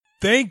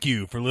Thank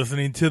you for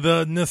listening to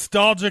the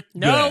nostalgic...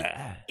 No,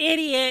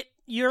 idiot.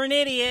 You're an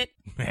idiot.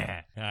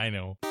 I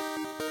know.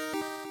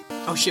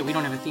 Oh, shit, we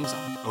don't have a theme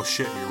song. Oh,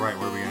 shit, you're right.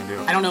 What are we going to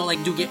do? I don't know,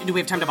 like, do we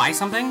have time to buy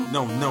something?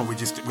 No, we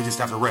just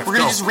have to riff. We're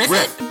going to just riff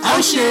it?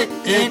 Oh, shit,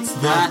 it's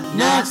the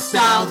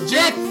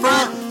Nostalgic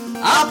Front,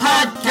 a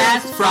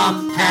podcast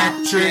from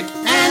Patrick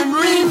and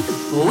Reem.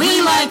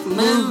 We like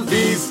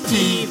movies,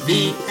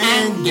 TV,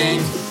 and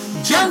games,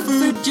 junk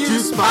food,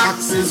 juice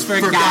boxes,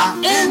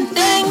 forgotten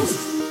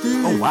things.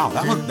 Oh, wow,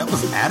 that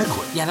was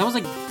adequate. Yeah, that was,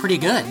 like, pretty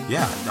good.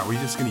 Yeah, are we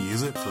just going to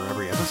use it for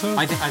every episode?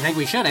 I think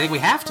we should. I think we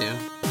have to.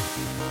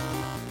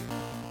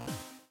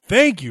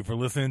 Thank you for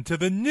listening to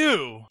the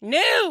new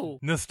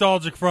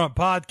Nostalgic Front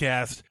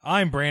podcast.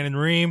 I'm Brandon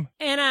Ream.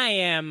 And I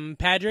am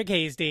Patrick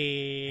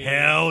Hasty.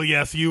 Hell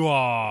yes, you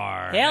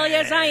are. Hell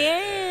yes, I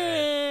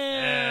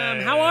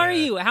am. How are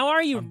you? How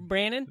are you,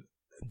 Brandon?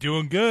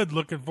 Doing good.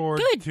 Looking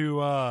forward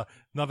to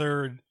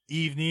another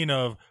evening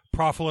of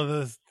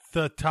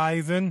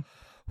proselytizing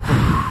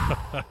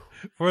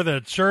for the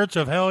Church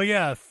of Hell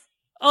Yes.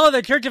 Oh,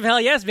 the Church of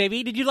Hell Yes,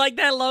 baby. Did you like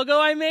that logo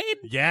I made?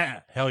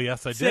 Yeah. Hell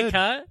yes, I Sick, did.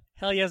 Huh?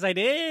 Hell yes, I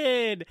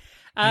did.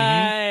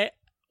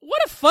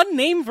 What a fun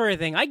name for a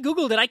thing. I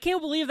Googled it. I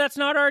can't believe that's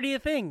not already a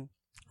thing.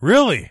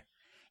 Really?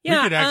 Yeah,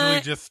 we could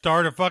actually just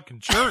start a fucking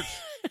church.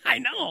 I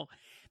know.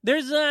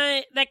 There's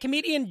that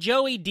comedian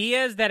Joey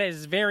Diaz that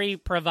is very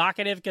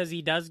provocative because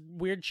he does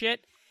weird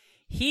shit.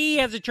 He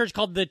has a church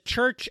called the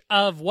Church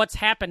of What's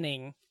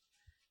Happening.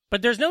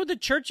 But there's no the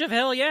Church of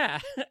Hell Yeah.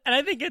 And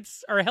I think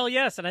or Hell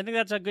Yes, and I think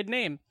that's a good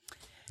name.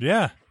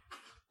 Yeah.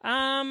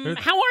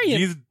 How are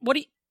you?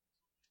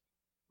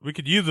 We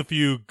could use a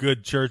few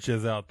good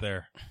churches out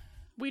there.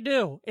 We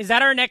do. Is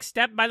that our next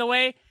step, by the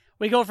way?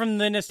 We go from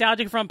the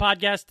Nostalgic Front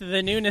podcast to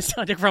the new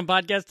Nostalgic Front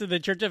podcast to the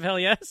Church of Hell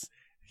Yes?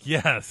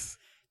 Yes.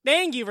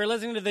 Thank you for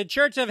listening to the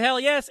Church of Hell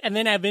Yes. And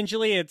then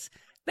eventually it's,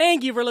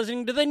 thank you for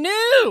listening to the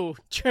new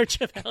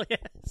Church of Hell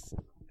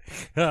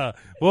Yes.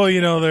 Well,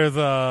 you know, there's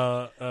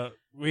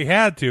we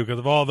had to because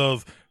of all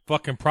those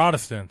fucking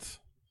Protestants.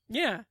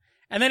 Yeah.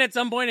 And then at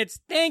some point, it's,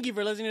 thank you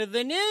for listening to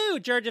the new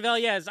Church of Hell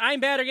Yes. I'm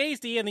Patrick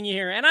Hasty, and then you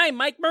hear, and I'm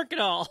Mike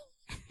Mercadal.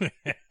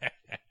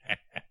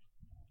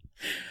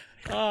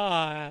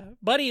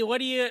 Buddy,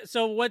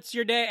 what's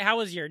your day? How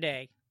was your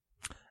day?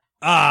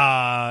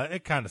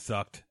 It kind of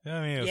sucked.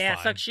 I mean, it was fine.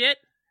 Suck shit?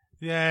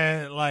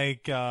 Yeah,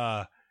 like,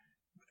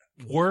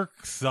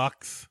 work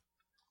sucks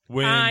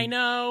when... I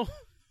know.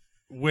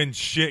 When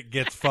shit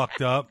gets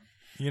fucked up,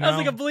 you know? That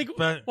was like a Blink...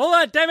 Hold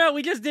on, time out.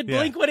 We just did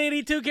Blink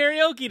 182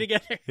 karaoke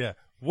together. Yeah.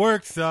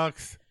 Work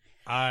sucks.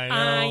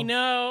 I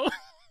know.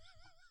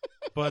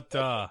 But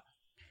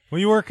when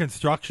you work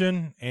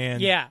construction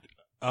and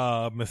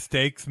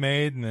mistakes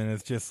made, and then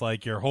it's just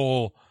like your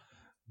whole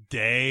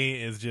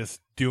day is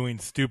just doing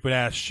stupid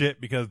ass shit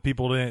because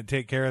people didn't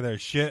take care of their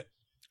shit.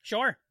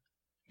 Sure.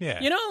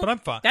 Yeah. You know, but I'm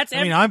fine.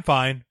 I'm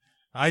fine.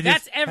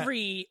 That's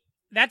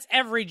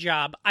every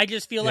job. I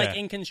just feel like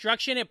in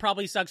construction it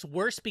probably sucks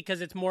worse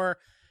because it's more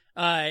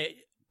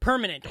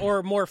permanent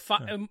or more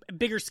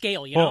bigger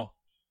scale, you know?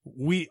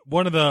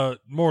 One of the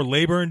more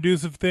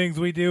labor-inducive things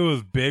we do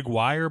is big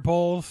wire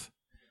pulls.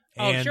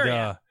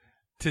 And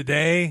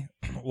today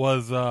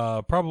was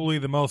probably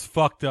the most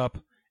fucked up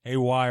a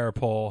wire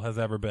pull has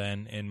ever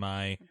been in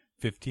my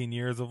 15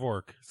 years of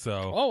work.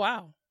 So. Oh,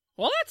 wow.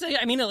 Well,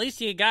 at least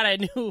you got a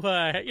new,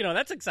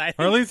 that's exciting.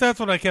 Or at least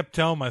that's what I kept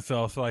telling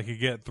myself so I could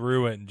get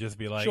through it and just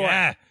be like,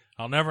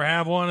 I'll never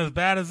have one as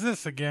bad as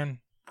this again.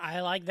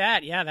 I like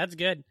that. Yeah, that's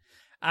good.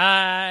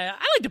 I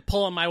like to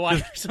pull on my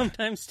wire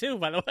sometimes too,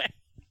 by the way.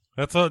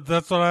 That's what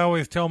I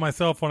always tell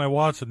myself when I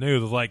watch the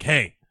news. It's like,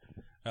 hey,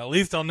 at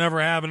least I'll never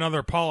have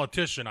another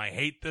politician I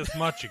hate this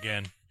much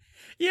again.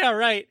 Yeah,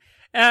 right.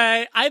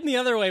 I'm the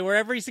other way, where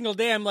every single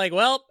day I'm like,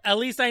 well, at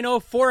least I know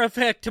for a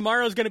fact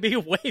tomorrow's going to be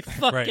way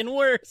fucking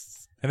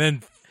worse. And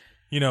then,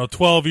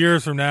 12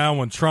 years from now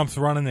when Trump's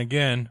running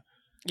again.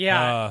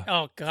 Yeah.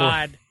 Oh,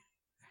 God.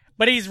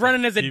 But he's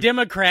running as a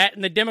Democrat,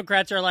 and the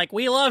Democrats are like,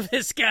 we love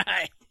this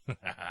guy.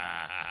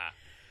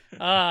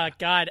 Oh,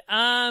 God. What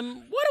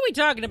are we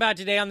talking about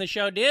today on the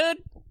show, dude?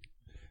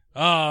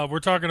 We're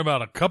talking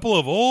about a couple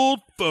of old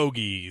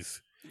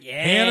fogies.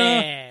 Yeah.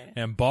 Hanna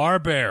and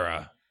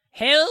Barbera.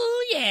 Hell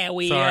yeah,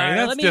 we are. Sorry,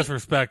 that's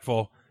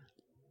disrespectful.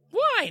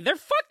 Why?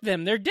 Fuck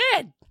them. They're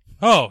dead.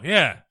 Oh,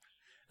 yeah.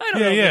 I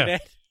don't know if they're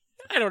dead.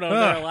 I don't know if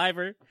they're alive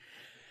or...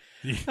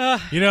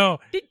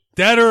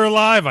 dead or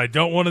alive, I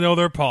don't want to know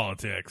their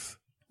politics.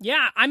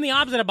 Yeah, I'm the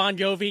opposite of Bon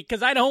Jovi,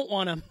 because I don't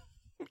want them.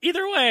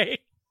 Either way.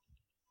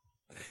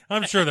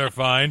 I'm sure they're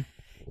fine.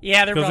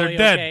 Yeah, they're probably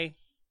dead. Okay.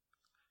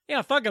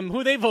 Yeah, fuck them.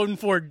 Who they voting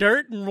for?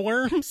 Dirt and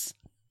worms?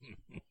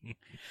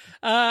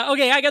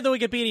 Okay, I got the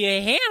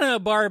Wikipedia.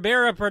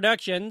 Hanna-Barbera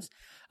Productions,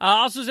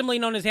 also simply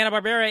known as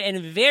Hanna-Barbera,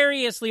 and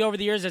variously over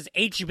the years as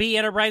HB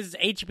Enterprises,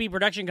 HP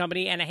Production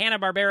Company, and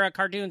Hanna-Barbera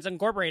Cartoons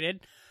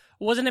Incorporated,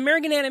 was an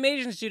American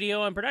animation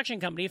studio and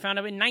production company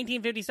founded in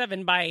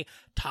 1957 by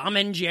Tom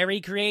and Jerry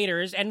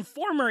creators and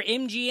former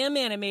MGM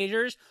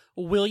animators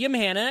William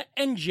Hanna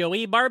and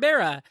Joey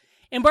Barbera.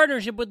 in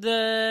partnership with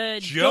the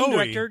film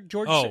director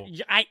George. Oh.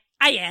 I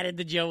added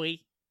the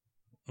Joey.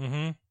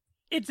 Mm-hmm.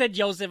 It said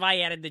Joseph. I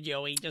added the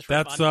Joey just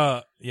for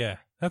fun. Yeah,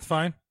 that's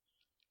fine.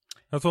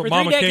 That's what For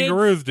mama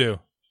kangaroos do.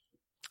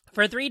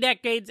 For 3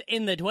 decades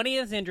in the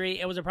 20th century,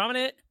 it was a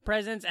prominent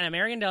presence in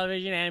American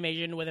television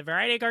animation with a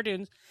variety of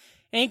cartoons,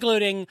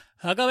 including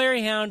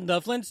Huckleberry Hound, The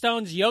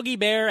Flintstones, Yogi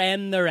Bear,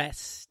 and the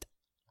rest.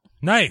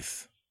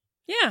 Nice.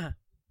 Yeah.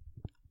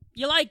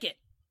 You like it?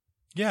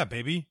 Yeah,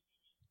 baby.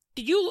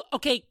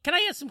 Okay, can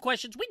I ask some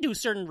questions? We do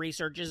certain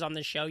researches on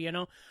the show, you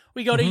know?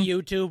 We go to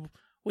YouTube,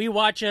 we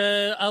watch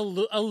a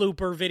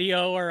Looper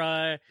video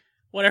or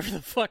whatever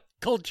the fuck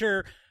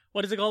culture,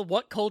 what is it called?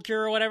 What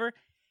culture or whatever?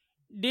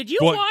 Did you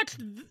watch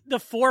the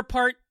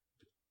 4-part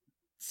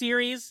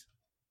series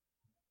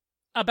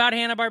about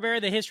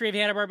Hanna-Barbera, the history of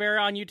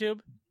Hanna-Barbera on YouTube?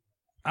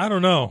 I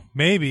don't know.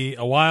 Maybe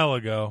a while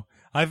ago.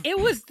 It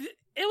was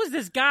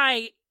this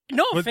guy.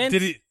 No offense.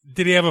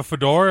 Did he have a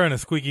fedora and a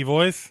squeaky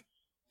voice?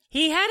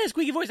 He had a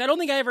squeaky voice. I don't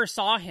think I ever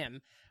saw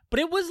him, but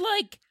it was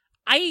like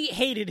I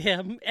hated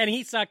him and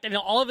he sucked, and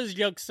all of his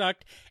jokes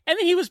sucked. And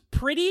then he was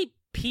pretty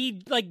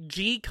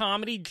G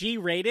comedy, G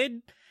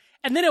rated.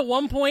 And then at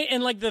one point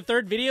in like the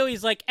 3rd video,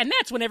 he's like, and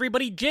that's when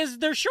everybody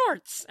jizzed their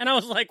shorts. And I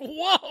was like,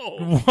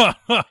 whoa.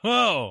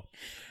 Whoa.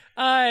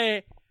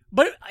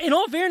 But in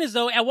all fairness,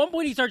 though, at one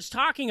point he starts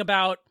talking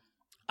about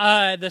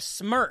the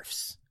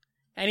Smurfs.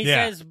 And he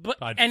says, he's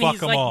talking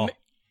about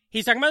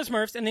the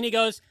Smurfs. And then he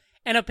goes,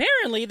 and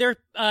apparently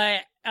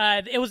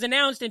it was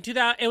announced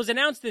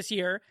this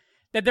year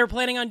that they're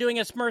planning on doing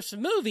a Smurfs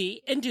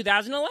movie in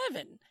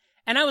 2011.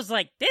 And I was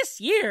like, this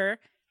year?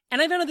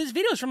 And I found out this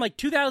video is from like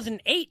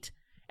 2008.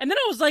 And then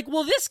I was like,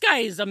 well, this guy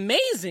is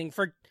amazing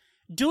for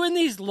doing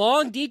these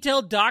long,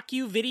 detailed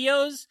docu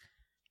videos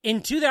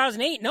in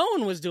 2008. No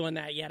one was doing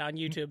that yet on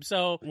YouTube.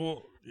 So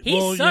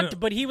he sucked,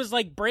 but he was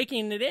like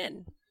breaking it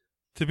in.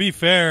 To be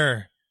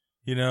fair,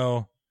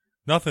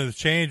 nothing's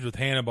changed with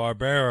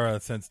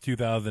Hanna-Barbera since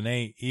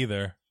 2008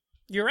 either.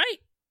 You're right.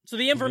 So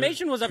the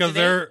information was up to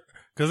date.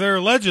 Because they're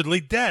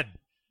allegedly dead.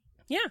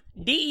 Yeah.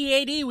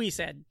 DEAD, we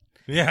said.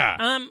 Yeah.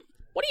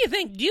 What do you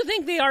think? Do you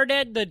think they are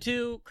dead, the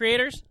 2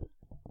 creators?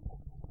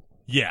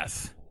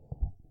 Yes,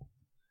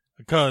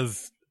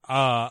 because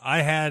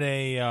I had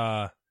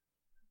a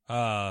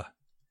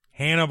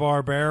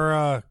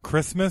Hanna-Barbera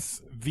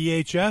Christmas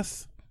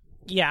VHS.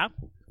 Yeah,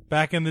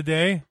 back in the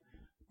day,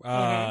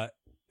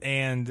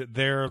 and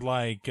they're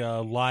like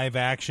live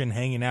action,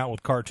 hanging out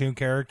with cartoon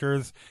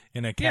characters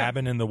in a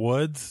cabin in the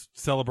woods,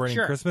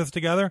 celebrating Christmas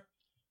together.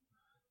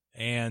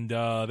 And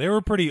they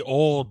were pretty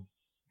old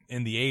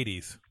in the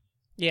 80s.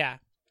 Yeah,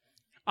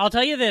 I'll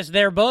tell you this: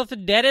 they're both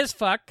dead as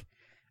fuck.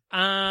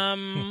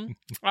 Our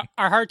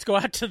hearts go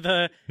out to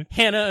the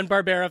Hanna and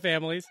Barbera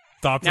families.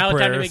 Thoughts now and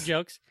it's prayers. time to make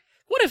jokes.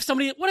 What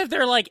if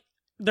they're like,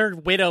 their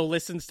widow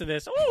listens to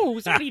this? Oh,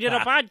 somebody did a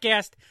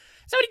podcast.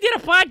 Somebody did a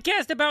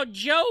podcast about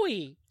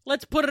Joey.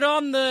 Let's put it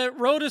on the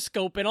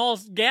rotoscope and all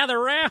gather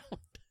around.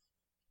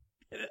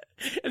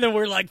 And then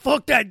we're like,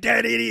 fuck that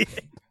dead idiot.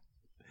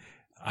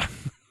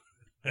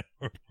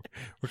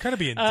 We're kind of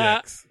being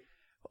dicks.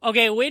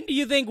 Okay, when do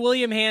you think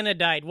William Hanna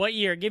died? What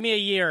year? Give me a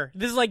year.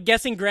 This is like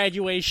guessing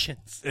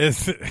graduations.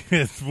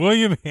 Is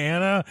William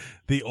Hanna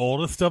the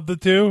oldest of the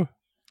 2?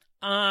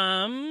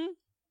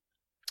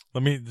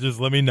 Let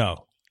me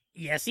know.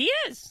 Yes, he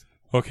is.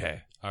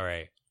 Okay. All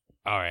right.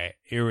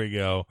 Here we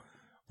go.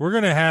 We're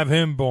gonna have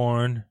him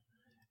born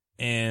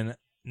in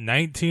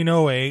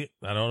 1908.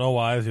 I don't know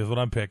why. This is what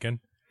I'm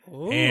picking.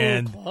 Ooh,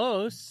 and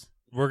close.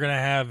 We're gonna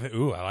have.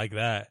 Ooh, I like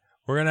that.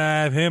 We're gonna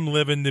have him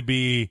living to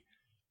be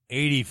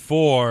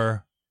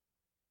 84,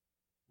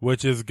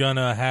 which is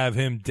gonna have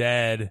him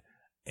dead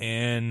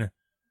in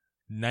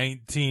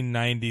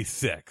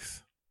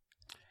 1996.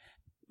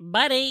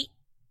 Buddy,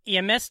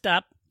 you messed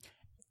up.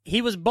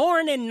 He was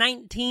born in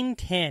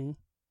 1910,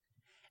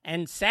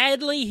 and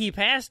sadly he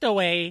passed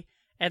away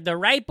at the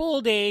ripe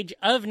old age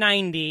of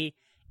 90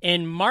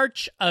 in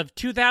March of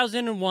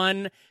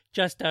 2001,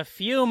 just a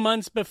few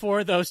months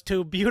before those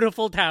 2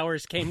 beautiful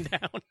towers came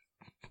down.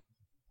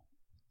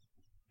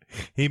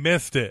 He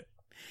missed it.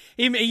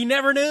 He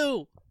never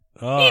knew.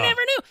 He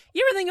never knew.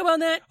 You ever think about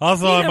that?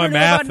 Also, my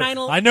math.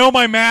 I know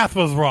my math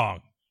was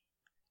wrong.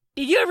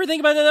 Did you ever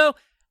think about that, though?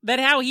 That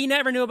how he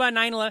never knew about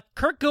 9/11?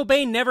 Kurt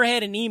Cobain never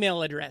had an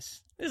email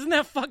address. Isn't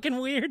that fucking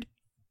weird?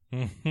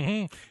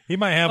 He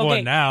might have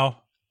one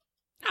now.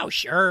 Oh,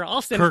 sure.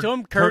 I'll send it to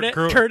him. Kurt at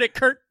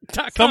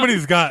Kurt.com.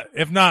 Somebody's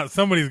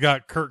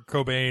got Kurt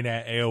Cobain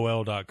at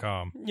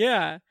AOL.com.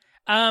 Yeah.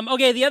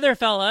 Okay, the other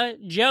fella,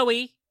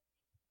 Joey,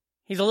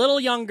 he's a little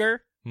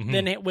younger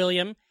than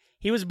William.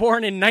 He was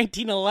born in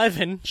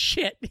 1911.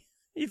 Shit.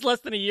 He's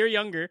less than a year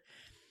younger.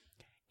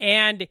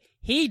 And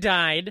he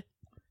died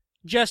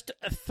just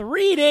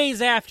 3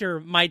 days after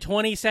my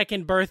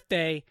 22nd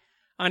birthday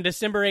on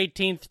December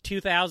 18th,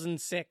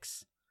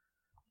 2006.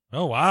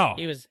 Oh, wow.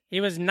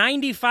 He was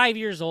 95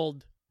 years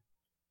old.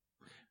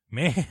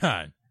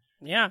 Man.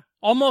 Yeah.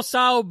 Almost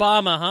saw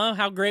Obama, huh?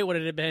 How great would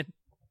it have been?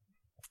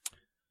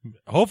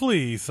 Hopefully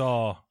he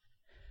saw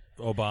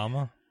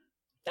Obama.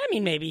 I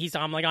mean, maybe he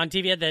saw him like on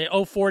TV at the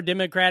 '04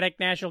 Democratic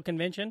National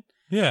Convention.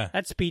 Yeah.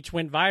 That speech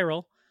went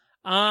viral.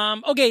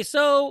 Okay,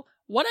 so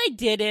what I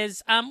did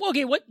is,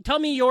 tell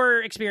me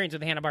your experience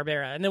with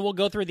Hanna-Barbera, and then we'll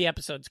go through the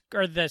episodes,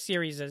 or the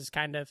series as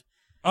kind of.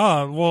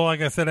 Well,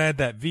 like I said, I had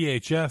that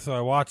VHS, so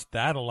I watched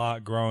that a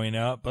lot growing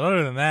up. But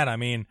other than that, I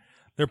mean,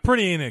 they're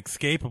pretty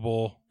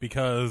inescapable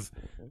because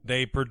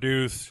they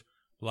produce,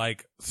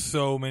 like,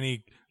 so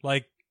many,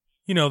 like,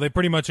 you know, they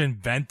pretty much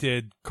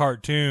invented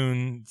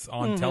cartoons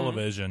on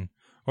television,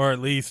 or at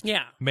least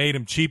made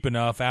them cheap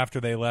enough after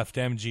they left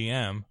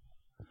MGM.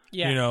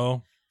 Yeah. You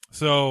know?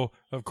 So,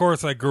 of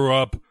course, I grew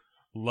up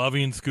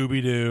loving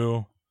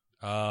Scooby-Doo,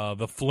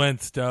 the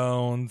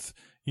Flintstones,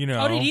 you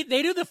know. Oh,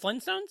 they do the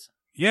Flintstones?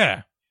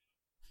 Yeah.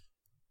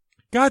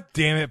 God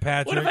damn it,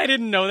 Patrick. What if I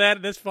didn't know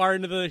that this far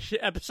into the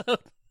episode?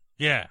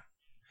 Yeah.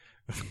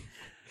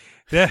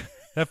 that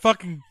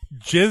fucking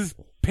jizz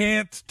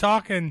pants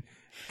talking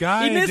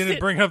guy didn't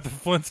bring up the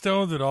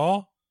Flintstones at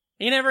all?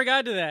 He never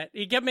got to that.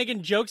 He kept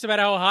making jokes about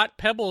how hot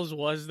Pebbles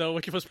was, though,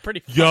 which was pretty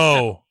funny.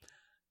 Yo,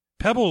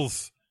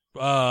 Pebbles,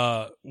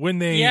 when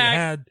they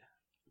had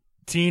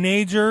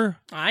Teenager.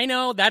 I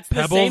know, that's the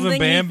Pebbles same and thing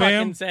Bam he Bam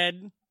fucking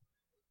said.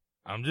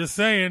 I'm just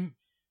saying.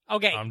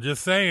 Okay. I'm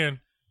just saying.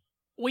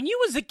 When you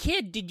was a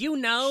kid, did you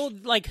know,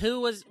 like,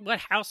 what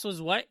house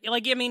was what?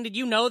 Like, I mean, did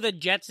you know the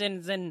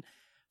Jetsons and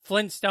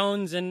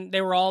Flintstones and they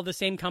were all the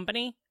same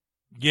company?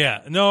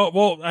 Yeah. No,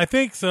 well, I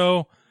think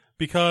so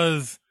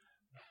because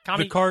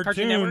the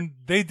Cartoon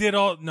they did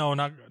all, no,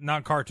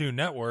 not Cartoon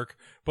Network,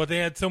 but they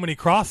had so many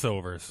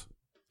crossovers.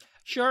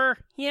 Sure.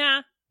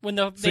 Yeah. When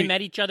they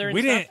met each other and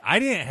stuff. I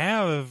didn't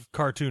have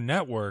Cartoon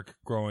Network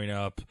growing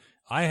up.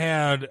 I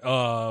had,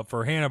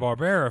 for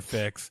Hanna-Barbera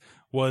fix,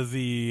 was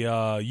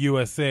the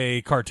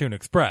USA Cartoon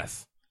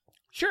Express.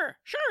 Sure.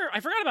 I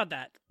forgot about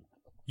that.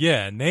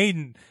 Yeah, and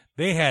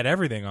they had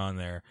everything on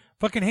there.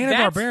 Fucking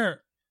Hanna-Barbera.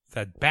 Is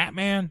that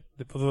Batman?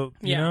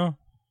 You know?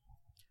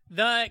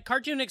 The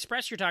Cartoon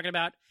Express you're talking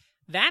about,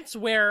 that's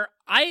where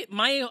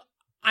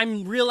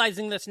I'm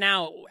realizing this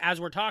now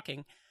as we're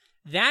talking.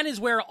 That is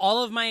where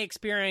all of my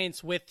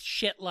experience with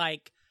shit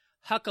like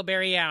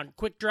Huckleberry Hound,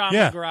 Quick Draw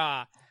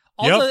McGraw,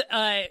 all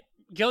the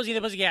Josie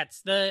the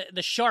Pussycats,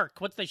 the shark.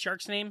 What's the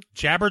shark's name?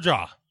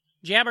 Jabberjaw.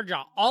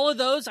 All of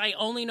those I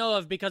only know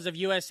of because of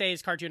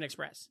USA's Cartoon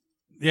Express.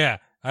 Yeah,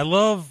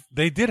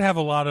 they did have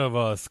a lot of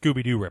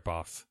Scooby-Doo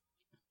ripoffs.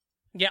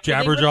 Yeah,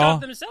 Jabberjaw. They ripped off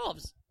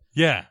themselves.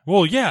 Yeah,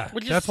 well, yeah.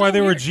 That's why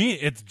they weird. were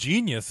it's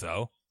genius,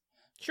 though.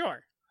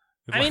 Sure.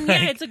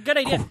 It's a good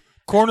idea.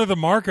 Corner the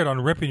market on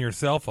ripping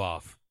yourself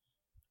off.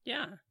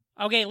 Yeah.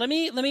 Okay, let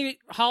me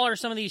holler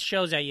some of these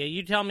shows at you.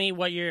 You tell me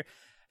what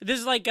this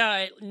is like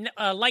a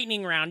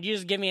lightning round. You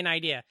just give me an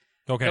idea.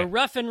 Okay. The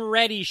Rough and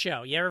Ready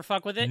show. You ever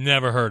fuck with it?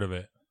 Never heard of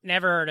it.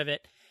 Never heard of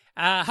it.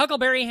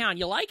 Huckleberry Hound.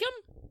 You like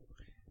him?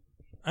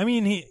 I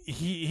mean,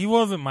 he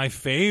wasn't my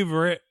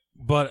favorite,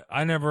 but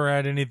I never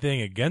had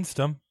anything against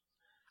him.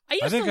 I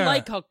used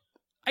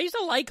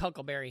to like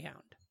Huckleberry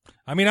Hound.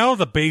 I mean, I was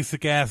a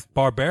basic ass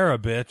Barbera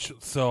bitch,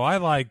 so I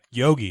liked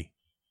Yogi.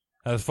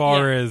 As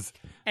far as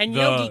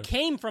Yogi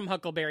came from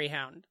Huckleberry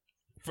Hound.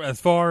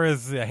 As far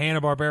as the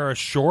Hanna-Barbera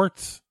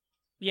shorts,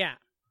 yeah,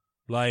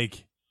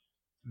 like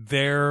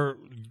that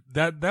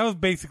was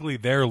basically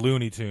their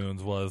Looney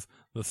Tunes, was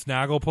the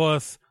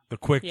Snagglepuss, the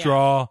Quick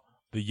Draw,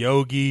 the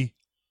Yogi.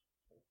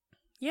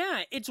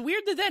 Yeah, it's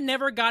weird that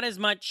never got as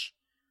much.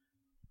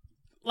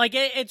 Like,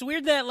 it's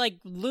weird that, like,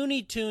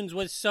 Looney Tunes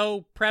was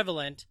so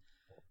prevalent,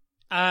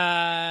 but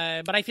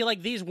I feel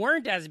like these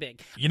weren't as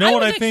big. You know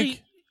what I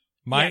think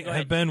might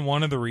have been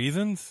one of the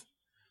reasons?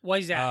 What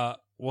is that?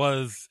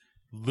 Was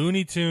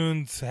Looney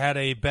Tunes had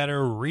a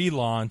better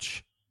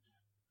relaunch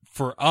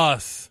for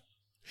us,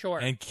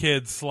 and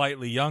kids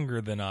slightly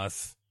younger than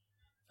us,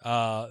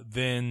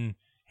 than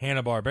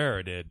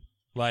Hanna-Barbera did.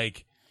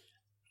 Like,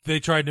 they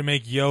tried to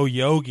make Yo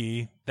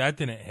Yogi, that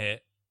didn't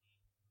hit,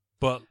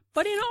 but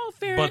in all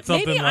fairness,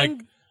 something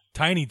like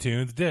Tiny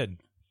Toons did.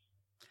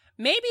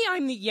 Maybe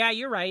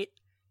you're right,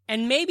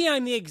 and maybe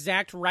I'm the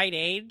exact right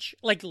age,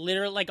 like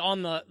literally, like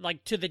on the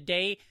to the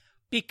day,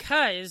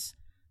 because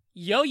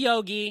Yo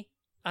Yogi,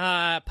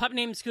 Pup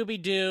Named Scooby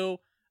Doo,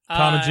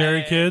 Tom and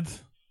Jerry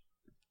Kids.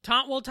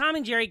 Tom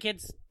and Jerry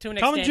Kids to an extent.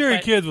 Tom and Jerry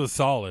Kids was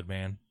solid,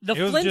 man.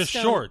 It was just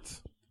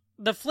shorts.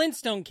 The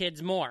Flintstone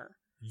Kids more.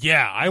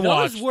 Yeah,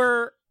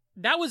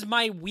 that was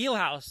my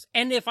wheelhouse,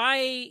 and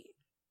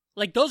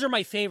those are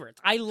my favorites.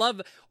 I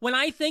love, when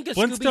I think of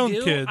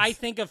Scooby-Doo, I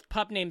think of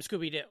Pup Named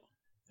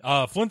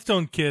Scooby-Doo.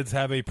 Flintstone Kids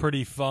have a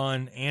pretty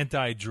fun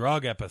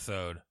anti-drug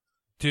episode,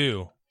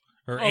 too.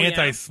 Or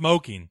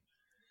anti-smoking.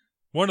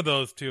 One of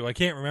those two. I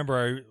can't remember.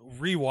 I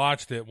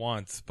rewatched it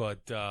once, but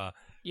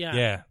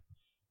yeah.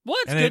 Well,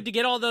 it's good to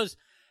get all those,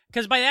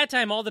 because by that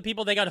time, all the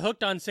people they got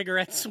hooked on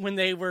cigarettes when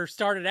they were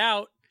started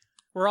out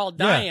were all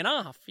dying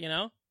off, you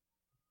know?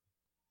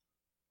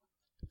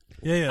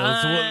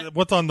 Yeah. So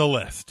what's on the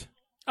list?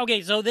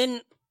 Okay, so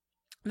then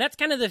that's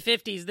kind of the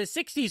 50s. The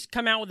 60s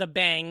come out with a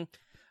bang.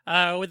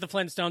 with the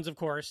Flintstones, of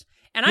course.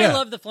 And I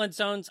love the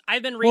Flintstones.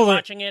 I've been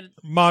rewatching it.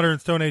 Modern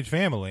Stone Age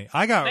family.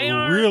 I got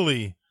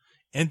really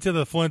into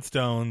the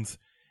Flintstones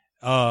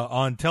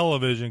on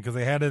television because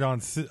they had it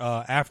on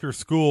after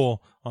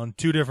school on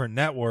 2 different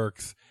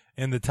networks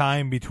in the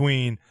time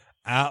between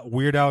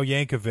Weird Al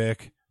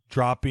Yankovic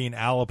dropping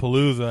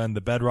Alapalooza and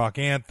the Bedrock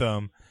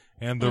Anthem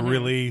and the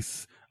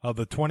release of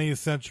the 20th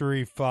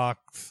Century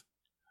Fox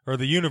or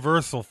the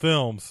Universal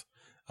Films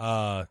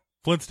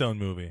Flintstone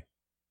movie.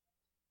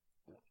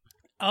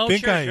 Oh,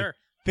 sure.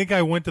 Think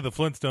I went to the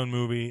Flintstone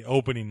movie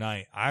opening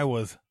night. I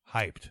was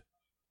hyped.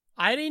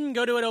 I didn't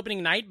go to it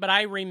opening night, but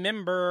I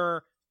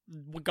remember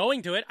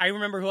going to it. I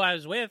remember who I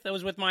was with. It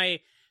was with my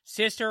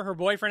sister, her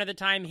boyfriend at the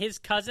time, his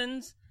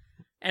cousins,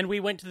 and we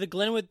went to the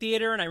Glenwood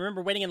Theater, and I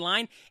remember waiting in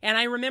line. And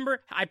I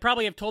remember, I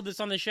probably have told this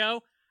on the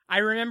show, I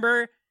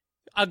remember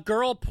a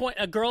girl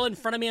in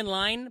front of me in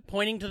line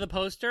pointing to the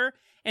poster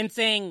and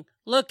saying,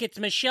 "Look, it's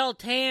Michelle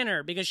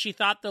Tanner," because she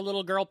thought the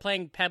little girl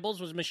playing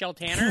Pebbles was Michelle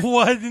Tanner.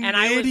 What an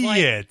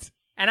idiot.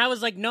 And I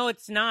was like, "No,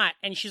 it's not."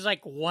 And she's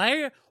like,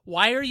 why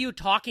are you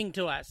talking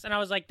to us? And I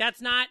was like,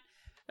 "That's not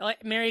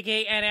Mary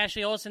Kate and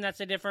Ashley Olsen.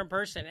 That's a different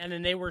person." And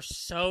then they were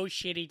so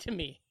shitty to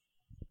me.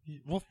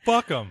 Well,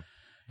 fuck them.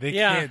 They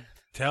can't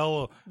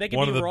tell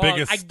one of the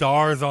biggest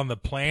stars on the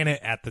planet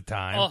at the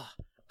time. Oh,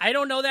 I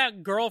don't know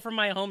that girl from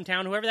my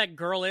hometown. Whoever that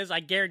girl is,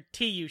 I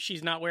guarantee you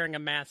she's not wearing a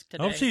mask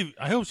today.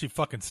 I hope she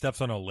fucking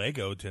steps on a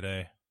Lego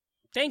today.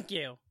 Thank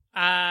you.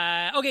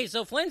 Okay,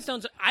 so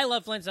Flintstones. I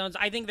love Flintstones.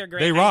 I think they're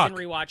great. They rock. I've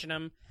been rewatching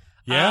them.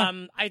 Yeah.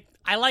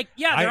 I like.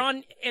 Yeah, they're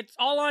on. It's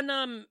all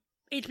on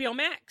HBO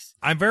Max.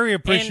 I'm very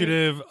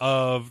appreciative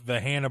of the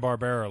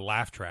Hanna-Barbera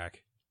laugh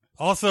track.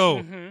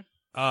 Also,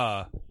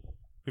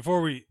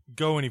 before we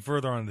go any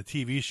further on the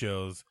TV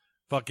shows,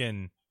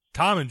 fucking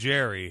Tom and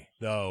Jerry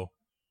though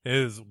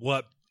is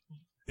what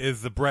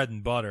is the bread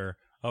and butter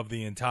of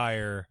the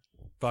entire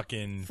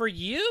fucking. For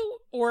you,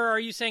 or are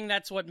you saying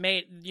that's what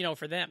made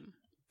for them?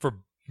 For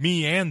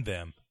me and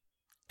them.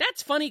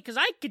 That's funny because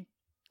I could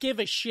give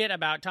a shit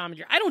about Tom and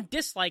Jerry. I don't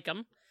dislike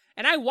them,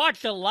 and I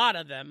watched a lot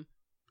of them,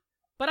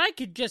 but I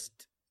could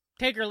just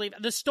take or leave.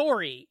 The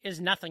story is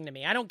nothing to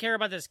me. I don't care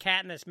about this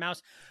cat and this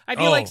mouse. I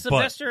feel like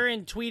Sylvester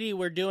and Tweety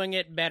were doing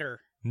it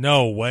better.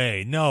 No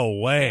way.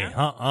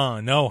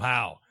 Yeah? No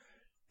how.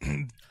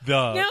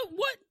 The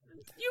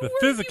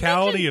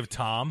physicality of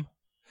Tom.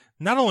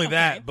 Not only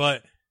that,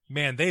 but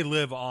man, they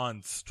live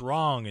on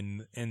strong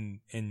in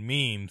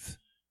memes.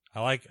 I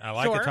like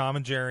a Tom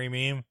and Jerry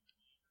meme.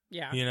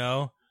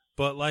 Yeah.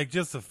 But like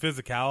just the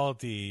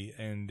physicality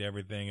and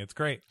everything, it's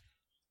great.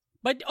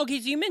 But okay,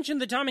 so you mentioned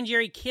the Tom and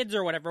Jerry kids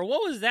or whatever.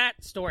 What was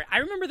that story? I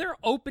remember their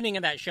opening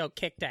of that show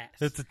kicked ass.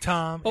 It's the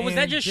Tom but was and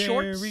that just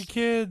Jerry shorts?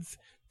 Kids.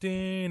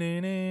 Yeah.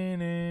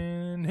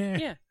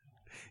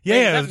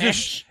 Yeah,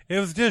 it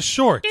was just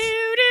shorts.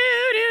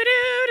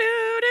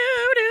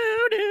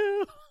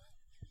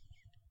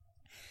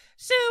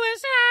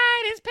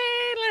 Suicide is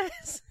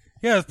painless.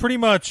 Yeah, it's pretty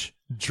much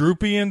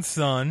Droopy and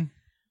Son.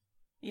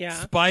 Yeah.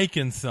 Spike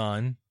and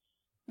Son.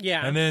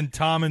 Yeah. And then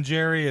Tom and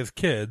Jerry as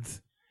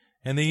kids.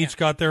 And they each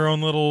got their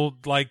own little,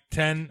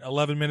 10,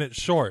 11-minute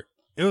short.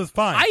 It was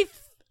fine.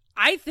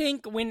 I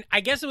think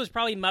I guess it was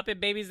probably Muppet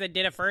Babies that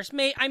did it first.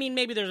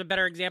 Maybe there's a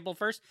better example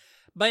first.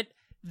 But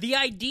the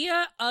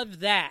idea of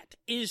that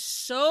is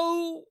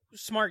so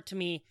smart to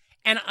me.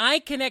 And I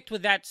connect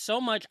with that so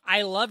much.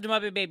 I loved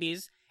Muppet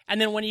Babies. And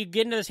then when you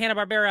get into this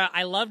Hanna-Barbera,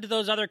 I loved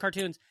those other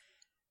cartoons.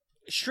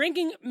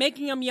 Shrinking,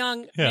 making them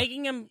young,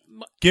 making them...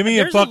 Give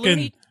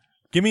me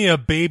give me a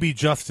baby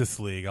Justice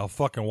League. I'll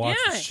fucking watch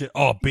this shit.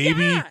 Oh,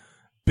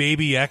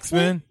 baby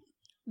X-Men? Well,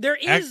 there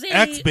is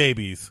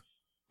X-Babies.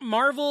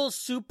 Marvel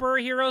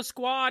Superhero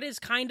Squad is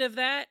kind of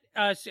that.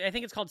 I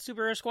think it's called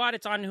Superhero Squad.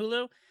 It's on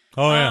Hulu.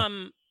 Oh,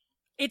 yeah.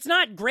 It's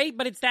not great,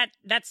 but it's that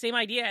same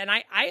idea, and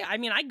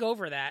I go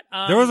for that.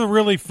 There was a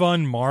really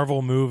fun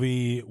Marvel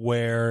movie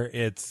where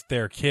it's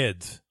their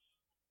kids.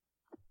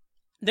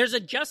 There's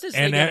a Justice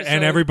League episode.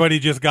 And everybody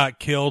just got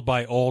killed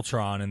by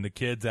Ultron, and the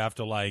kids have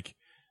to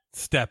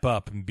step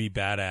up and be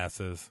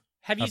badasses.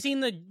 Have you seen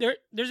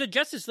there's a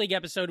Justice League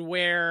episode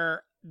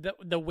where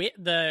the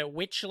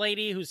witch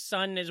lady whose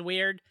son is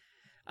weird,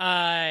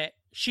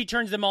 she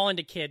turns them all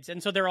into kids,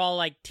 and so they're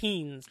all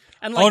teens.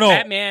 And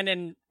Batman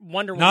and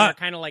Wonder Woman are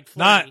kind of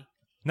flirty.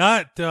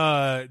 Not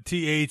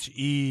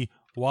THEY.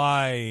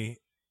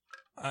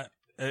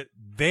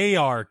 They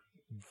are.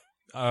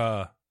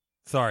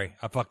 Sorry,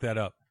 I fucked that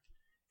up.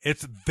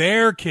 It's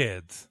their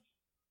kids.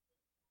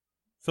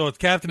 So it's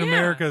Captain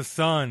America's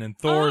son and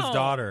Thor's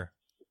daughter.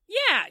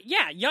 Yeah.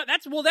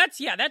 That's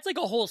a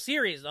whole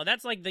series though.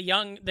 That's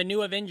the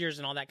new Avengers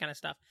and all that kind of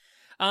stuff.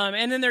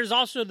 And then there's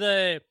also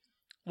the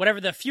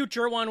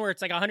future one where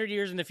it's 100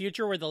 years in the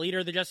future where the leader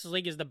of the Justice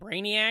League is the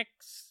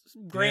Brainiac's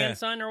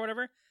grandson or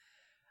whatever.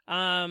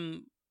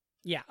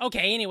 Yeah.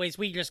 Okay. Anyways,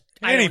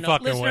 I don't know.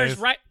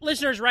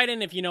 Listeners, write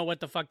in if you know what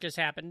the fuck just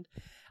happened.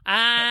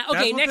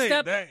 Okay. Next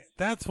up,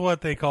 that's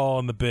what they call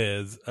in the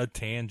biz a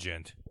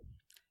tangent.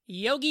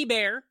 Yogi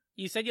Bear.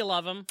 You said you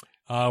love him.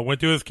 Went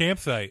to his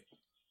campsite.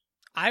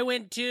 I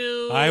went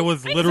to... I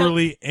was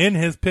literally in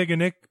his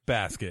picnic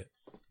basket.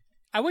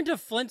 I went to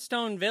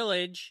Flintstone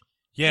Village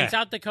in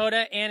South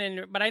Dakota,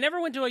 but I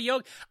never went to a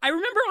yoga. I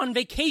remember on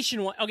vacation.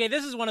 Okay,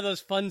 this is one of those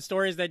fun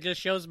stories that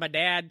just shows my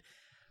dad.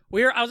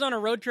 I was on a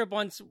road trip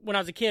once when I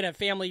was a kid, a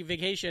family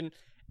vacation,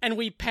 and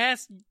we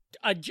passed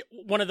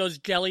one of those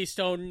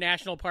Jellystone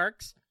National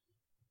Parks.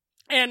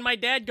 And my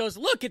dad goes,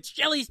 "Look, it's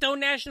Jellystone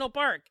National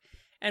Park."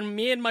 And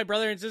me and my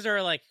brother and sister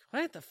are like,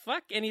 "What the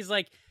fuck?" And he's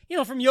like,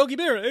 from Yogi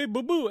Bear, "Hey,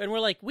 boo boo." And we're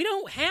like, "We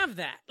don't have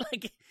that.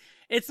 Like,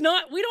 it's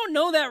not. We don't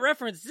know that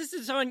reference.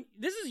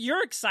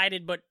 You're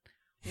excited, but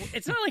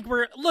it's not like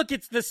look,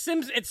 it's the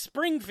Sims. It's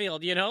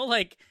Springfield,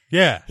 Like,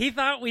 yeah. He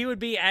thought we would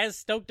be as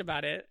stoked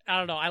about it. I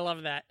don't know. I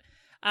love that.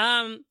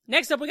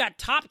 Next up, we got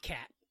Top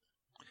Cat.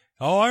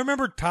 Oh, I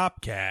remember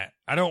Top Cat.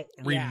 I don't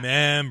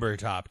remember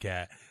Top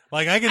Cat.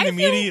 Like, I can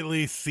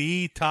immediately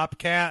see Top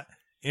Cat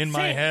in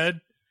my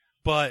head,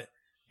 but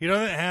he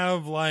doesn't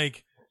have,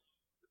 like,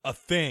 a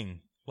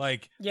thing.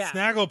 Like,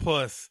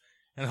 Snagglepuss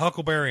and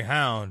Huckleberry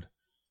Hound.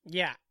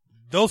 Yeah.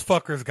 Those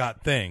fuckers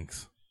got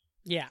things.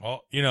 Yeah.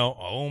 Oh,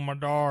 oh, my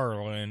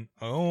darling.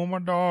 Oh, my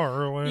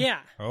darling. Yeah.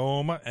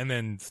 Oh, my. And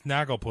then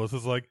Snagglepuss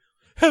is like,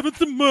 having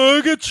some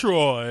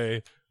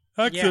Murgatroyd.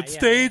 Exit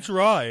stage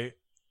right.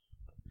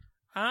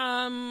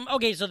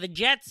 Okay, so the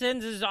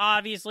Jetsons is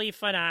obviously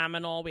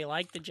phenomenal. We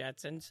like the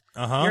Jetsons.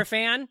 Uh-huh. You're a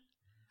fan?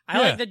 I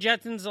like the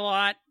Jetsons a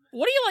lot.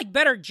 What do you like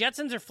better,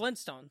 Jetsons or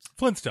Flintstones?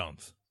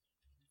 Flintstones.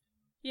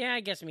 Yeah,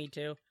 I guess me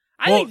too.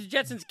 I think the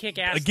Jetsons kick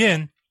ass.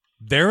 Again,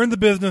 they're in the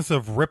business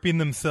of ripping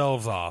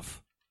themselves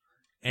off.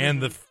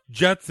 And the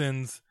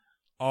Jetsons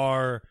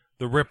are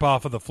the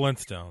rip-off of the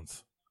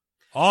Flintstones.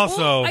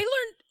 Also,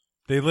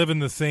 they live in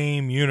the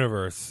same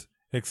universe,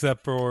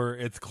 except for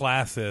it's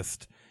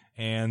classist.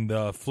 And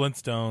the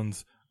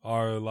Flintstones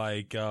are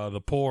like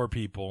the poor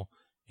people,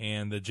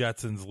 and the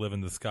Jetsons live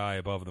in the sky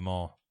above them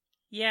all.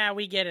 Yeah,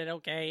 we get it,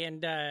 okay.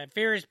 And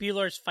Ferris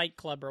Bueller's Fight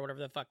Club or whatever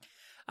the fuck.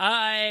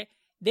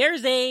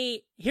 Here's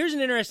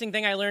an interesting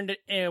thing I learned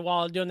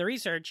while doing the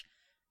research.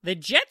 The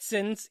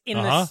Jetsons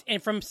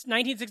from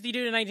 1962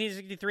 to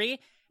 1963,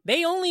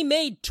 they only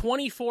made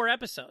 24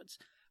 episodes.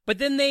 But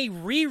then they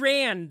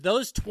reran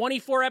those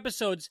 24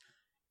 episodes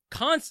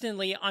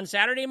constantly on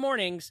Saturday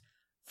mornings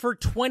for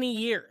 20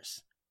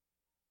 years.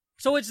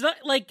 So it's not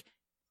like,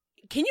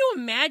 can you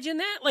imagine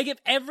that? Like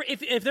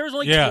if there was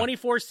only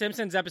 24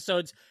 Simpsons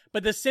episodes,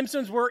 but the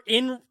Simpsons were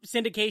in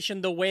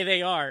syndication the way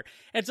they are.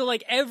 And so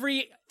like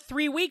every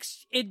 3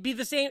 weeks it'd be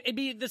the same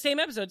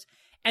episodes.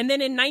 And then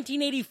in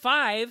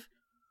 1985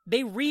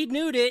 they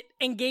renewed it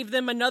and gave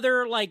them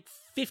another like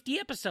 50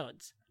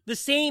 episodes.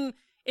 It's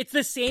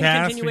the same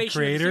cast continuation and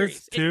creators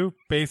of the series. too,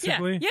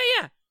 basically.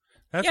 Yeah.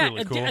 That's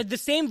really cool. The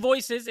same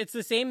voices. It's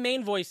the same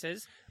main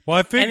voices. Well,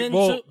 I think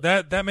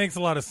that makes a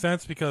lot of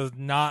sense because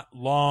not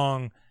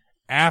long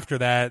after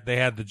that they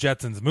had the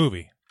Jetsons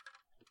movie.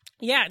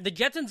 Yeah, the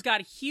Jetsons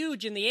got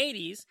huge in the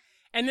 80s,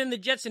 and then the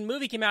Jetson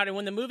movie came out, and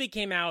when the movie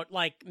came out,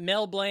 like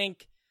Mel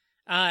Blanc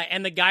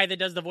and the guy that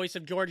does the voice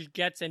of George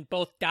Jetson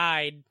both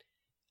died,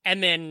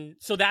 and then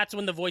so that's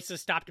when the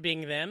voices stopped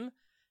being them.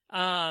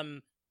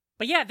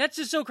 But yeah, that's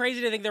just so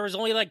crazy to think there was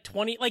only like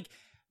 20, like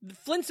the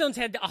Flintstones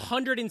had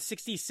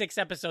 166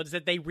 episodes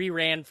that they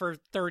reran for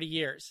 30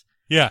 years.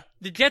 Yeah.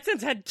 The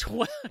Jetsons had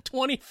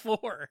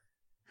 24.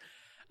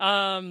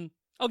 Okay,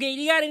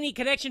 do you got any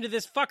connection to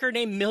this fucker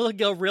named Mila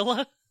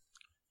Gorilla?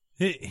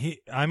 He's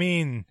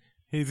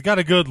got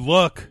a good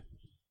look.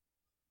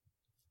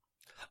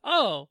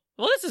 Oh,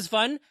 well, this is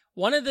fun.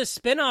 One of the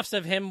spin-offs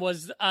of him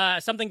was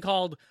something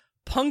called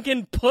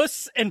Punkin'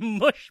 Puss and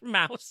Mush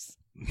Mouse.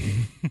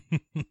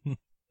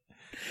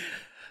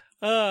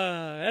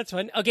 That's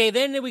fun. Okay,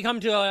 then we come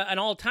to an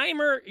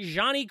all-timer,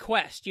 Johnny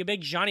Quest. You a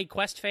big Johnny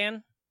Quest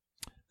fan?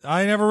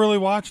 I never really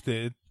watched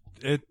it.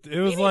 It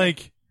was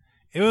like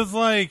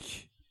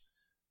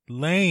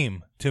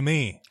lame to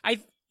me. I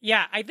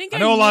think I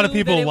know a lot of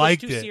people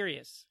liked it. Too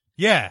serious.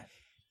 Yeah.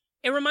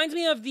 It reminds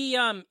me of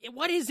the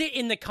what is it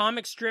in the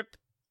comic strip?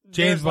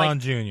 James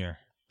Bond Jr.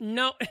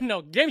 No,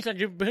 James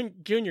Bond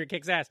Jr.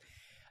 kicks ass.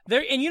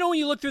 There, and when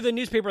you look through the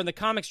newspaper in the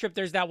comic strip,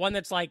 there's that one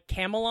that's like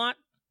Camelot.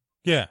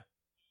 Yeah.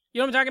 You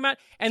know what I'm talking about?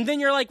 And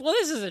then you're like, well,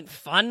 this isn't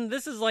fun.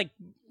 This is like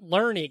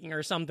learning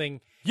or something.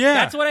 Yeah.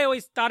 That's what I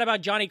always thought about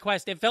Johnny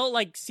Quest. It felt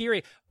like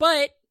serious.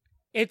 But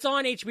it's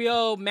on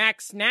HBO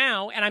Max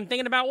now, and I'm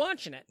thinking about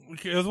watching it.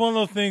 It was one of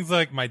those things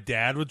like my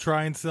dad would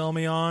try and sell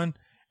me on,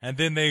 and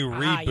then they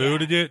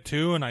rebooted it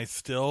too, and I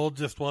still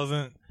just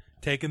wasn't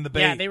taking the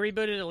bait. Yeah, they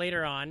rebooted it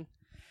later on.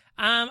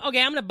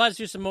 Okay, I'm going to buzz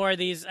through some more of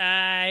these.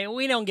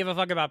 We don't give a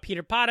fuck about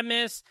Peter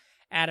Potamus,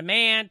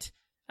 Adamant,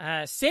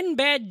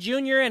 Sinbad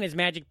Jr. and his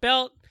magic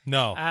belt.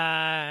 No.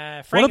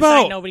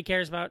 Frankenstein, nobody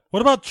cares about.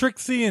 What about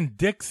Trixie and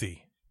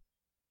Dixie?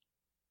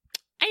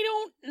 I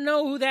don't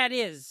know who that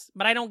is,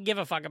 but I don't give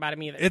a fuck about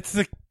him either. It's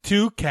the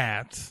two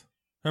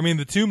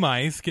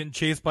mice getting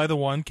chased by the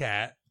one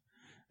cat.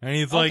 And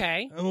he's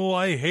like, oh,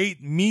 I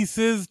hate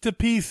Mises to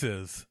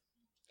pieces.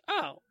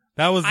 Oh.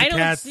 That was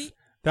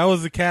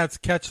the cat's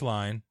catch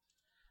line.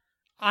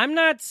 I'm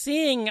not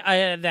seeing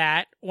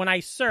that when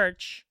I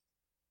search.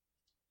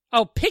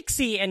 Oh,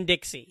 Pixie and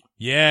Dixie.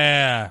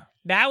 Yeah.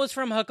 That was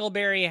from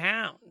Huckleberry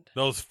Hound.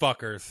 Those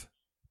fuckers.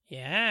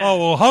 Yeah. Oh,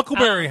 well,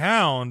 Huckleberry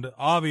Hound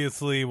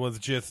obviously was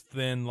just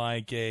then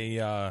like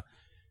a...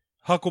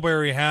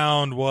 Huckleberry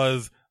Hound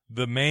was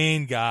the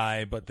main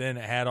guy, but then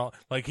it had all...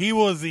 Like, he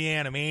was the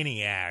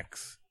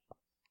Animaniacs.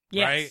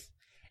 Yes. Right?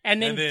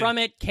 And then from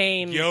it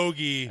came...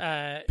 Yogi,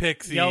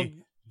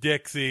 Pixie,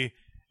 Dixie,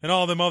 and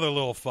all them other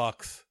little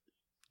fucks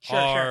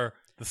are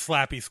the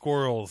slappy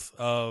squirrels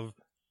of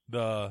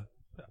the...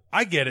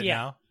 I get it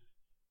now.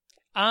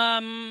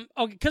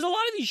 Okay, because a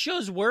lot of these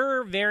shows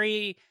were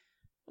very...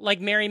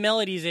 like Merry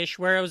Melodies-ish,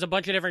 where it was a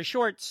bunch of different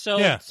shorts.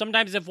 So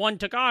sometimes if one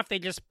took off, they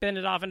just spin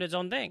it off into its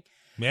own thing.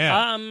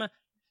 Yeah.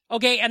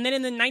 Okay, and then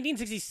in the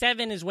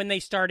 1967 is when they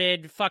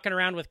started fucking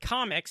around with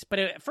comics, but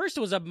at first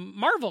it was a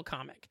Marvel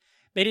comic.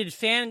 They did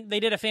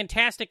a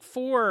Fantastic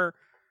Four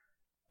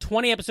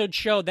 20-episode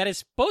show that is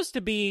supposed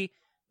to be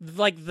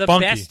like the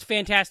best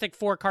Fantastic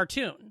Four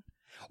cartoon,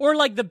 or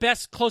like the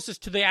best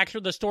closest to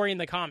the story in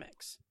the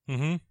comics.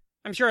 Mm-hmm.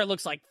 I'm sure it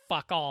looks like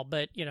fuck all,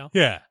 but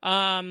Yeah.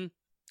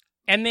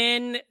 And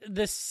then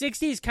the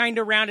 60s kind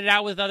of rounded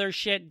out with other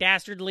shit,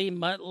 Dastardly,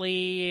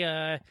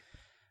 Muttley,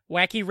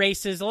 Wacky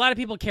Races. A lot of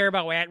people care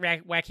about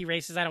Wacky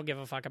Races. I don't give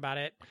a fuck about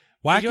it.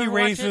 Wacky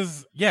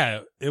Races,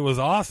 it was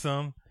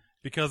awesome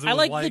because it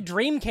was like the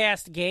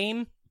Dreamcast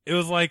game. It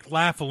was like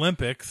Laugh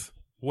Olympics,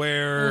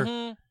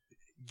 where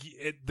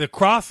the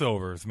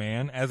crossovers,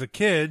 man. As a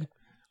kid,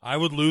 I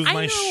would lose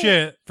my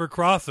shit for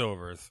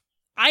crossovers.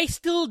 I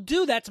still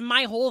do. That's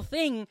my whole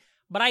thing.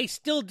 But I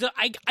still do.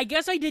 I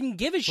guess I didn't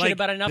give a shit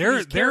about enough of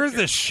these characters. There is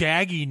a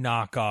Shaggy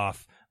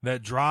knockoff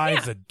that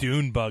drives a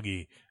dune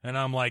buggy, and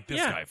I'm like,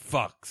 this guy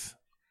fucks.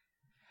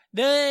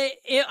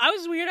 I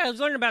was weird. I was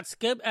learning about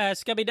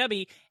Scubby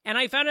Dubby, and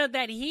I found out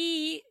that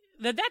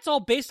that's all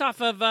based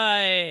off of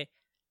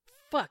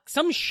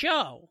some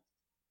show.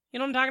 You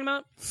know what I'm talking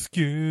about?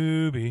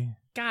 Scooby.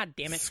 God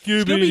damn it,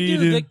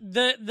 Scooby-Doo.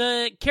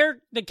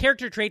 The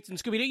character traits in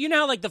Scooby-Doo. You know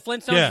how like the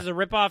Flintstones is a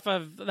ripoff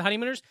of the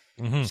Honeymooners?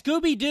 Mm-hmm.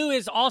 Scooby-Doo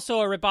is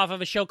also a ripoff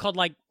of a show called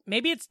like,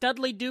 maybe it's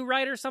Dudley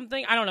Do-Right or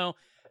something. I don't know.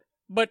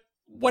 But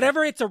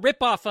whatever it's a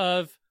ripoff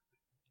of,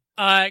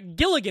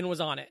 Gilligan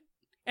was on it.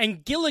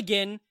 And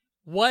Gilligan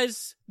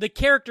was the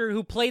character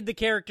who played the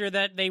character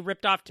that they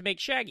ripped off to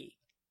make Shaggy.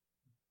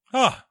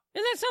 Huh.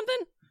 Isn't that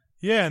something?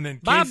 Yeah, and then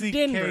Bob Casey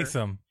Denver.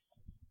 Kasem.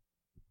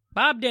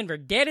 Bob Denver,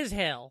 dead as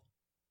hell.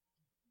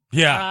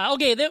 Yeah.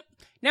 Okay,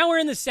 now we're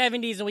in the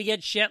 70s and we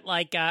get shit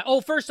like,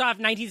 first off,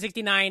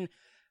 1969,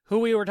 who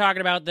we were talking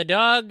about, the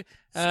dog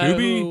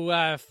who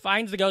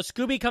finds the ghost.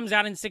 Scooby comes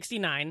out in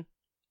 69.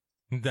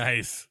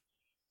 Nice.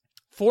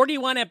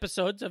 41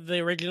 episodes of the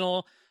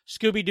original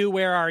Scooby-Doo,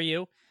 Where Are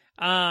You?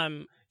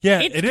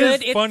 It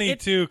is funny,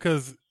 too,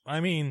 because, I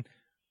mean,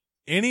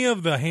 any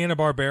of the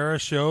Hanna-Barbera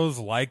shows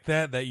like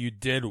that you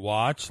did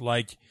watch,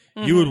 like,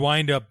 you would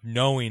wind up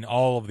knowing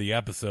all of the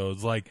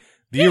episodes. Like,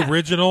 the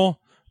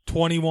original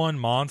 21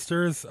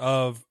 monsters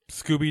of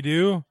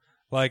Scooby-Doo,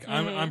 like,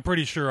 I'm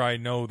pretty sure I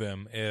know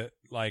them.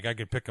 Like, I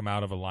could pick them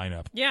out of a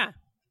lineup. Yeah.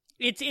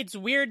 It's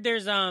weird.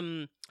 There's,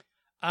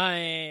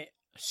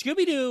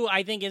 Scooby-Doo,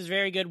 I think, is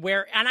very good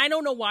and I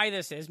don't know why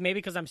this is, maybe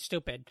because I'm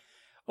stupid,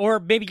 or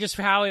maybe just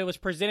for how it was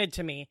presented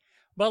to me,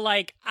 but,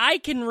 like, I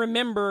can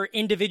remember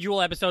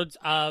individual episodes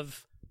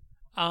of,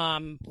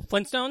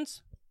 Flintstones,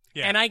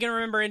 and I can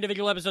remember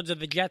individual episodes of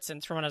the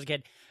Jetsons from when I was a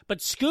kid, but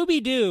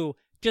Scooby-Doo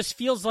just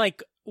feels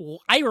like,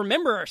 I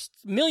remember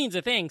millions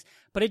of things,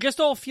 but it just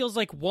all feels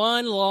like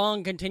one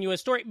long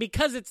continuous story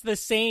because it's the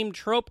same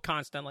trope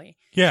constantly.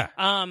 Yeah.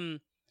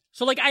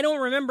 So, like, I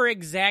don't remember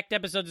exact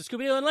episodes of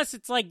Scooby-Doo unless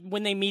it's, like,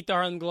 when they meet the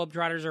Harlem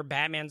Globetrotters or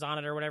Batman's on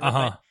it or whatever.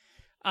 Uh-huh.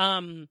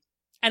 But,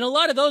 and a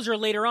lot of those are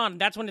later on.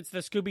 That's when it's the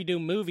Scooby-Doo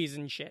movies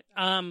and shit.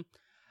 All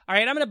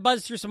right, I'm going to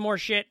buzz through some more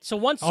shit. So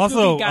once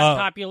Scooby got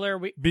popular...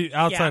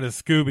 outside of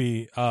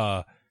Scooby,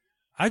 I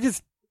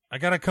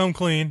got to come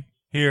clean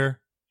here.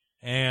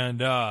 And,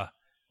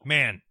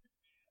 man,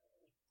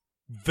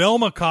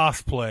 Velma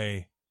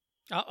cosplay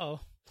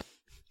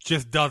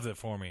just does it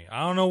for me.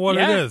 I don't know what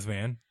it is,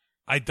 man.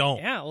 I don't.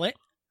 Yeah,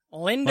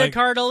 Linda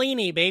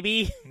Cardellini,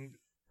 baby.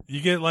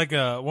 You get like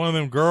one of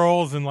them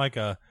girls in like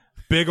a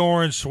big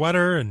orange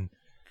sweater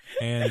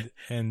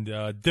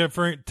and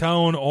different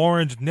tone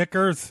orange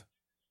knickers.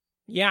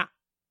 Yeah.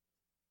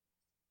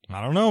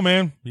 I don't know,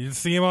 man. You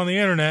just see him on the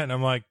internet, and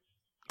I'm like,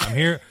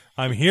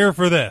 I'm here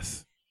for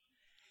this.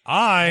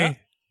 I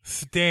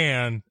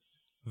stan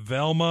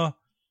Velma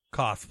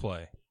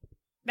cosplay.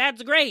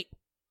 That's great.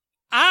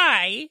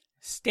 I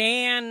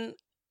stan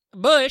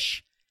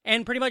Bush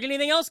and pretty much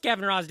anything else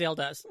Gavin Rossdale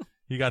does.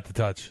 You got the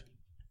touch.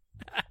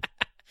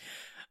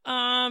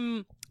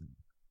 I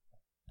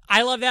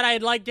love that.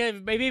 I'd like to,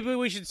 maybe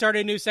we should start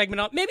a new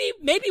segment.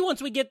 Maybe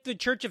once we get the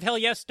Church of Hell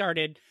Yes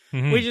started,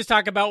 we just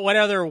talk about what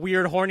other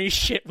weird, horny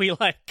shit we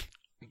like.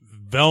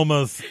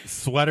 Velma's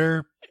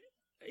sweater.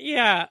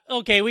 Yeah.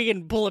 Okay, we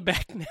can pull it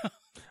back now.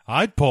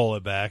 I'd pull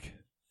it back.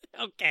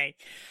 Okay.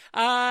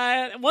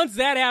 Once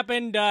that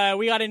happened,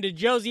 we got into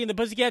Josie and the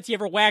Pussycats. You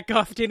ever whack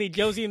off to any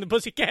Josie and the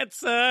Pussycats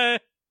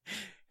stuff?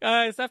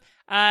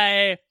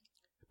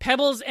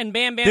 Pebbles and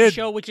Bam Bam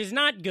show, which is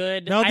not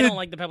good. I don't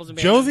like the Pebbles and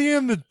Bam Bam. Josie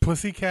and the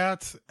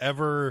Pussycats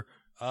ever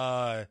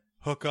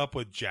hook up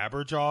with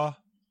Jabberjaw?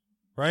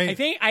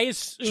 Right? I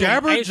assume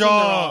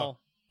Jabberjaw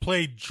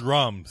played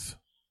drums.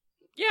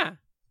 Yeah.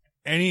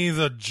 And he's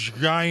a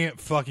giant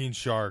fucking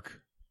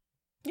shark.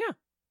 Yeah.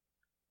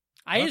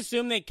 I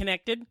assume they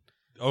connected.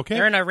 Okay.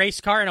 They're in a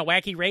race car in a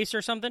wacky race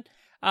or something.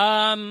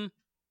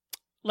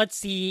 Let's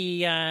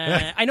see.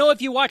 I know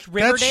if you watch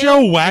Riverdale. That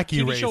show,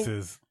 Wacky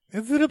Races.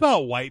 Is it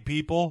about white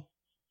people?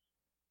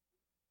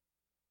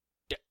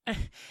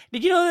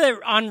 Did you know that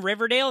on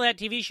Riverdale, that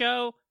TV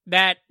show,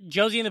 that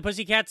Josie and the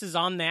Pussycats is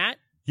on that?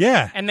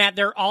 Yeah. And that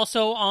they're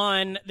also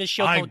on this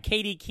show called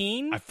Katie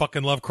Keene? I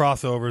fucking love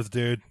crossovers,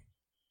 dude.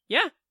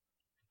 Yeah.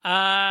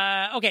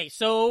 Okay,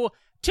 so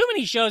too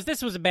many shows.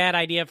 This was a bad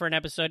idea for an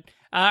episode.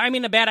 A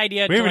bad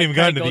idea. We haven't even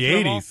gotten to the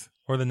 80s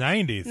or the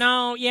 90s.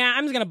 No, yeah,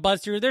 I'm just going to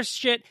buzz through. There's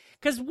shit.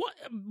 Because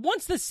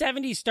once the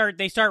 70s start,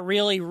 they start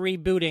really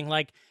rebooting.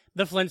 Like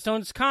the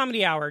Flintstones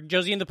Comedy Hour,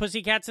 Josie and the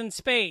Pussycats in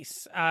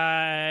Space.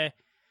 And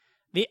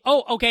then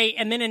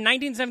in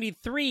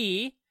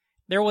 1973,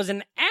 there was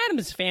an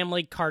Addams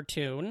Family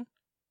cartoon.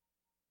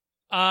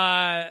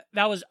 That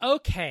was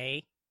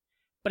okay.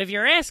 But if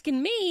you're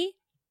asking me,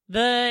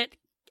 the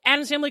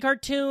Addams Family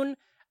cartoon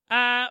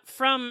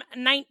from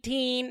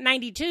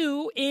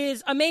 1992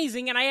 is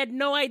amazing, and I had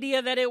no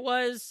idea that it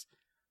was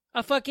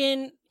a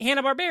fucking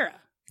Hanna-Barbera.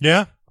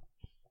 Yeah.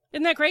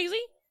 Isn't that crazy?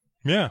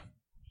 Yeah.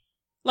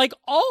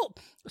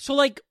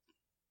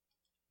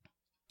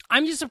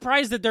 I'm just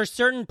surprised that there's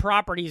certain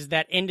properties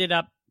that ended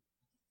up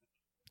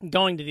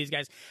going to these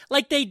guys.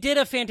 Like, they did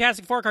a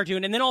Fantastic Four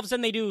cartoon, and then all of a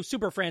sudden they do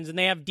Super Friends, and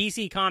they have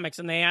DC Comics,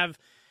 and they have,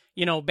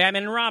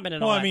 Batman and Robin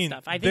and all that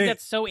stuff. I think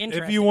that's so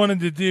interesting. If you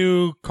wanted to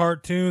do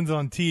cartoons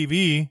on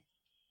TV,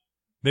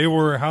 they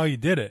were how you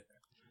did it.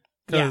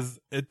 Because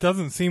it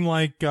doesn't seem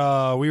like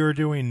we were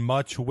doing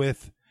much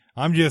with...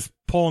 I'm just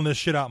pulling this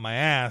shit out my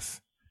ass,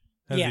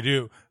 as you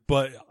do.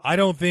 But I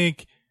don't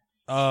think,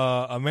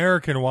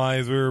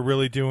 American-wise, we were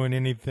really doing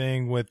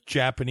anything with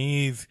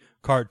Japanese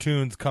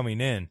cartoons coming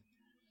in.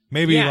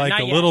 Maybe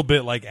a little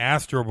bit like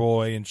Astro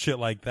Boy and shit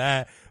like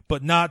that,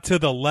 but not to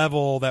the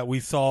level that we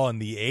saw in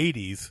the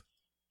 80s.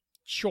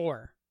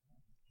 Sure.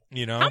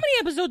 How many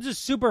episodes of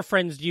Super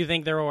Friends do you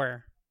think there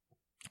were?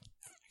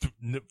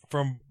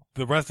 From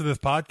the rest of this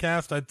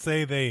podcast, I'd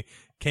say they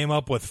came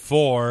up with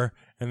 4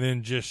 and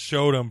then just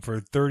showed them for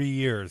 30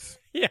 years.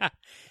 Yeah.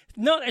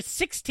 No, it's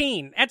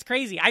 16. That's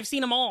crazy. I've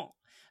seen them all.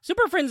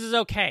 Super Friends is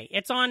okay.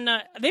 It's on,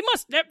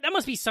 that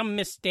must be some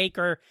mistake,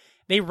 or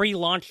they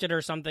relaunched it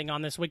or something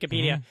on this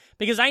Wikipedia.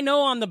 Because I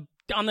know on the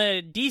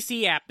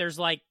DC app, there's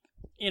at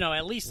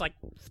least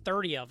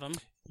 30 of them.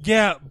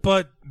 Yeah,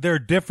 but they're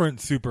different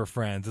Super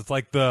Friends. It's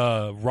like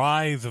the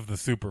rise of the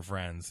Super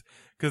Friends.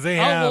 Because they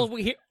have,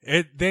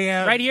 they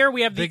have right here.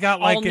 We have they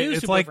got like new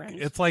it's Super like Friends.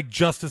 It's like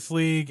Justice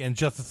League and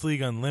Justice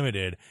League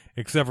Unlimited,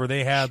 except for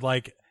they had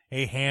like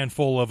a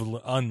handful of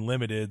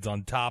Unlimiteds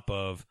on top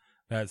of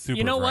that Super.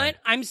 You know Friend. what?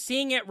 I'm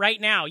seeing it right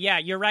now. Yeah,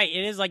 you're right.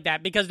 It is like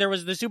that because there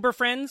was the Super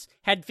Friends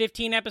had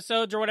 15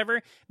 episodes or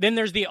whatever. Then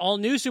there's the all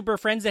new Super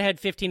Friends that had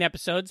 15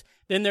 episodes.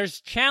 Then there's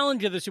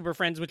Challenge of the Super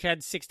Friends, which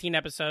had 16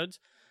 episodes.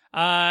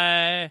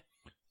 And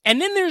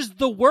then there's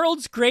the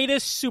World's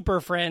Greatest Super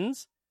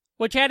Friends,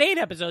 which had 8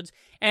 episodes.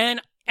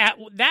 And at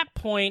that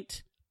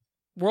point,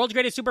 World's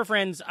Greatest Super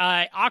Friends,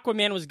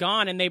 Aquaman was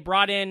gone, and they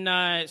brought in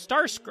I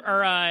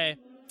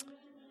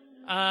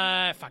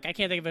can't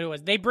think of who it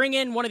was. They bring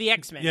in one of the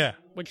X-Men. Yeah.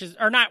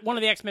 Or not one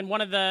of the X-Men,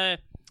 one of the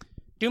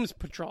Doom's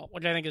Patrol,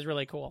 which I think is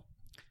really cool.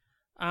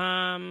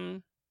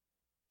 Damn,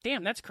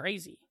 that's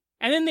crazy.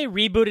 And then they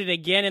reboot it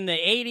again in the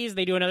 80s.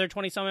 They do another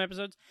 20-some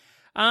episodes.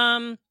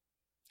 And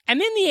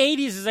then the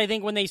 80s is, I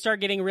think, when they start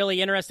getting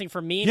really interesting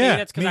for me. Maybe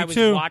that's because I was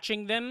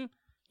watching them,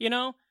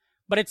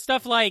 But it's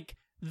stuff like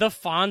The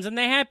Fonz and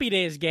the Happy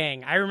Days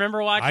Gang. I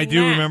remember watching that. I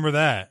do remember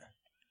that.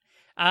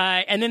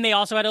 And then they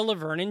also had a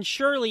Laverne and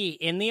Shirley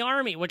in the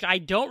Army, which I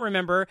don't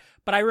remember,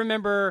 but I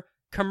remember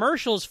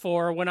commercials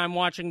for when I'm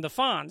watching The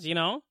Fonz,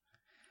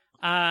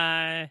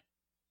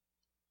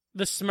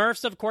 The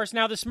Smurfs, of course.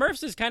 Now, the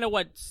Smurfs is kind of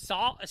what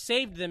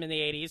saved them in the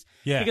 80s.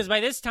 Yeah. Because by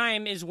this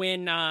time is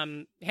when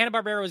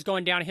Hanna-Barbera was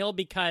going downhill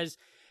because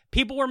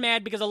people were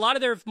mad because a lot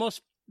of their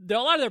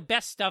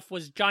best stuff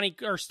was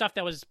stuff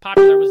that was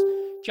popular was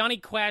Johnny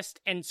Quest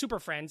and Super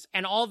Friends,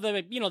 and all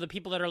the, the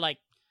people that are like,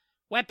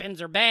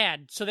 weapons are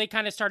bad. So they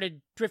kind of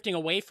started drifting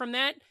away from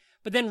that.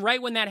 But then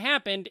right when that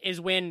happened is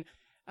when,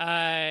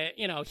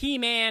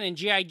 He-Man and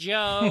G.I.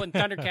 Joe and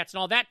Thundercats and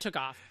all that took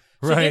off.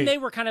 So then they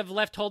were kind of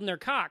left holding their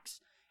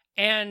cocks.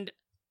 And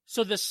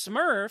so the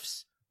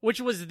Smurfs, which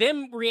was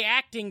them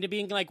reacting to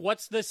being like,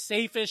 what's the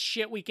safest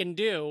shit we can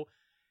do?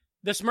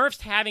 The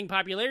Smurfs having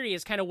popularity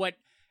is kind of what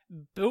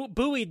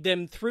buoyed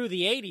them through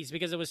the 80s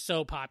because it was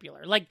so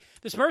popular. Like,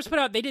 the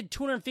Smurfs they did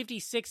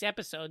 256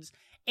 episodes,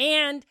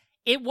 and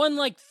it won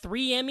like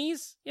 3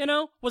 Emmys,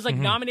 was like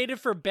nominated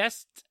for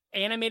Best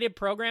Animated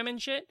Program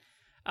and shit.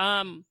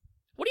 What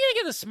do you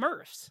think of the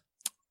Smurfs?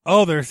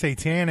 Oh, they're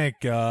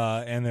satanic,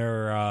 and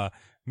they're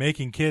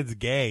making kids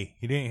gay.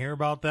 You didn't hear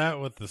about that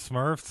with the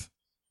Smurfs?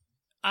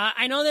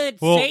 I know that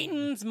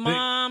Satan's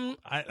mom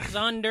is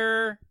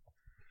under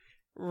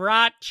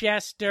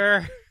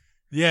Rochester.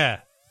 Yeah.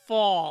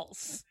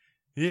 Falls.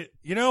 You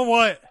know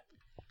what?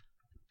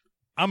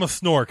 I'm a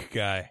snork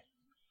guy.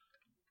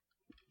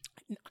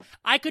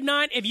 I could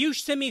not, if you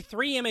sent me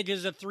 3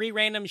 images of 3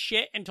 random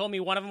shit and told me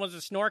one of them was a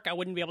snork, I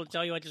wouldn't be able to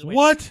tell you. I just wish.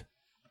 What?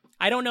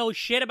 I don't know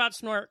shit about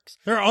snorks.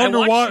 They're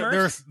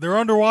underwater. They're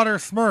underwater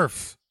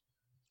Smurfs.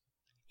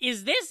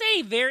 Is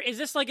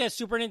this like a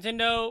Super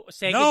Nintendo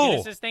Sega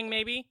Genesis thing?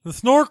 Maybe the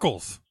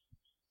snorkels.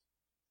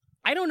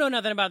 I don't know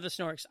nothing about the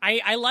snorks.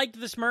 I liked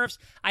the Smurfs.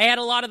 I had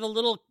a lot of the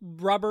little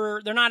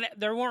rubber. They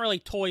weren't really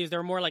toys. They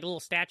were more like little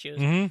statues.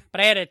 Mm-hmm.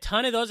 But I had a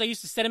ton of those. I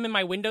used to set them in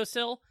my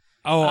windowsill.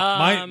 Oh,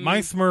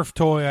 my Smurf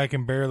toy I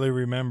can barely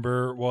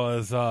remember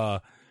was you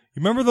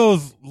remember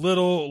those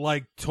little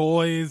like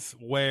toys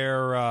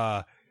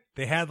where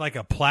they had like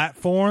a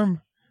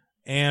platform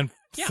and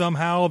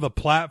somehow the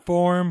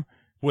platform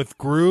with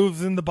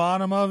grooves in the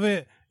bottom of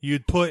it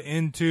you'd put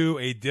into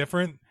a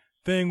different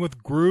thing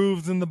with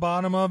grooves in the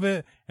bottom of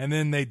it and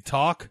then they'd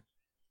talk?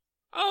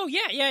 Oh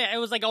yeah. It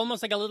was like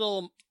almost like a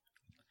little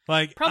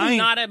like probably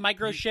not a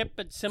microchip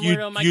but similar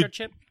to a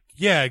microchip.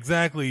 Yeah,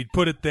 exactly. You'd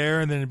put it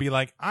there, and then it'd be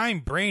like,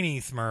 I'm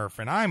Brainy Smurf,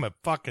 and I'm a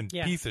fucking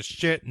piece of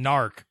shit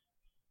narc.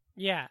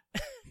 Yeah.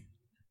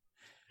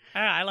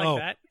 I like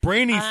that.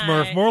 Brainy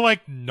Smurf, more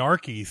like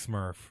narky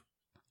Smurf.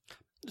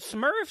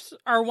 Smurfs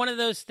are one of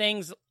those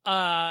things, a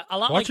lot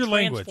Watch like your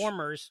Transformers.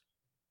 Language.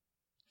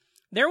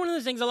 They're one of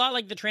those things a lot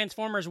like the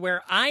Transformers,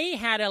 where I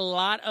had a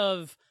lot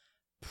of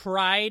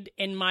pride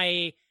in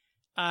my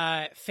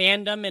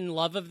fandom and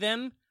love of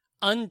them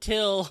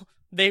until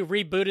they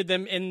rebooted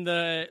them in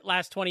the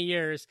last 20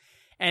 years,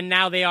 and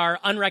now they are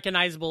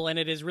unrecognizable, and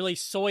it has really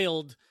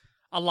soiled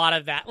a lot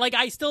of that. Like,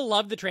 I still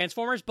love the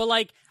Transformers, but,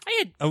 like,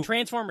 I had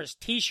Transformers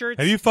t-shirts.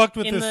 Have you fucked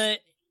with this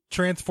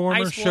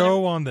Transformers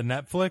show on the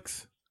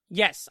Netflix?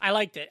 Yes, I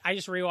liked it. I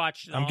just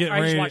rewatched it. I'm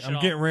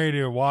getting ready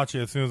to watch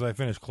it as soon as I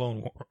finish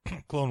Clone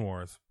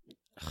Wars.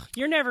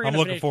 You're never going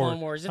to finish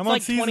Clone Wars. It's I'm like on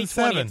season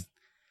 2020. 7.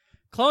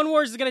 Clone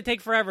Wars is going to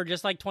take forever,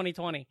 just like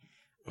 2020.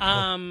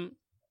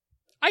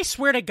 I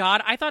swear to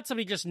God, I thought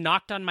somebody just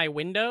knocked on my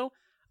window.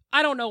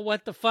 I don't know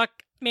what the fuck.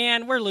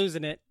 Man, we're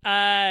losing it.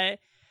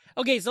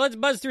 Okay, so let's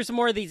buzz through some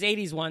more of these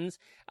 80s ones.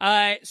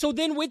 So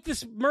then with the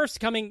Smurfs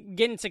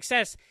getting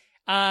success,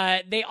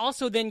 they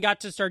also then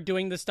got to start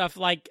doing the stuff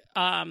like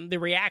the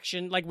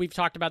reaction, like we've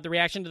talked about the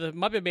reaction to the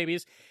Muppet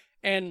Babies.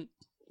 And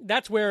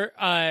that's where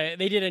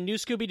they did a new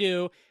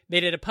Scooby-Doo.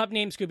 They did a pup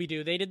named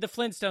Scooby-Doo. They did the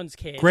Flintstones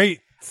Kid. Great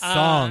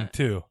song,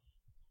 too.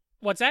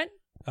 What's that?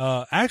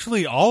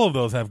 Actually, all of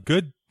those have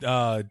good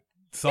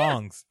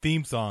songs,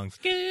 theme songs.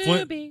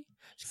 Scooby-Doo,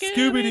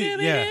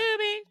 yeah.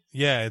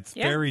 Yeah, it's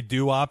very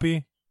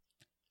doo-woppy.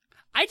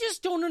 I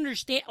just don't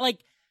understand. Like,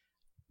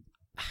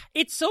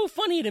 it's so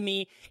funny to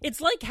me.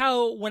 It's like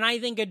how when I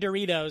think of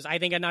Doritos, I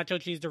think of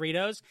nacho cheese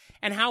Doritos,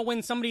 and how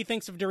when somebody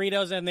thinks of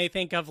Doritos and they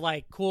think of,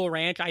 like, Cool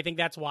Ranch, I think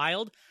that's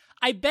wild.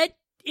 I bet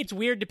it's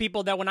weird to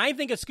people that when I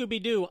think of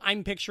Scooby-Doo,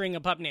 I'm picturing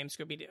a pup named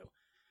Scooby-Doo.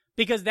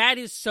 Because that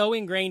is so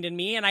ingrained in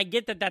me, and I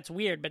get that that's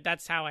weird, but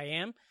that's how I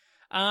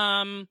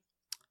am.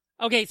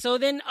 Okay, so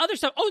then other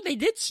stuff. Oh, they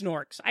did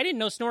Snorks. I didn't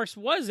know Snorks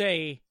was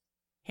a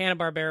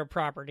Hanna-Barbera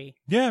property.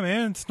 Yeah,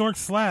 man, Snorks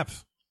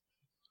slaps.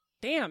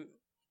 Damn.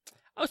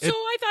 Oh, so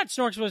I thought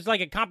Snorks was like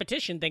a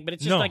competition thing, but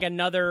it's just like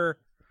another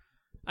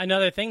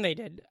thing they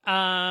did.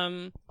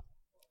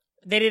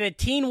 They did a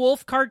Teen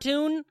Wolf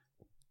cartoon.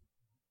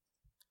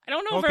 I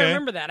don't know if I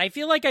remember that. I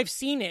feel like I've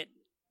seen it,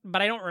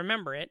 but I don't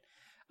remember it.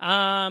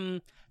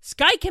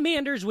 Sky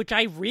Commanders, which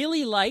I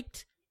really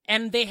liked,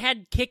 and they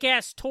had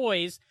kick-ass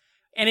toys,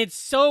 and it's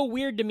so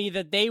weird to me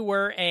that they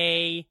were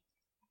a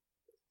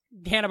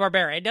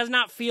Hanna-Barbera. It does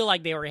not feel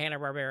like they were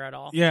Hanna-Barbera at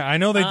all. Yeah, I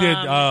know they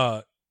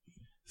did.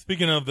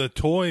 Speaking of the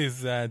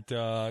toys that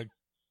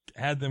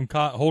had them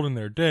caught holding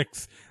their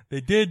dicks,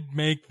 they did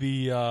make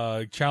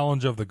the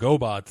Challenge of the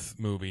GoBots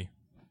movie.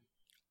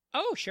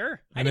 Oh,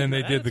 sure. And then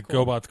they did the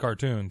GoBots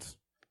cartoons.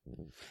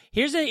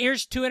 Here's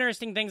 2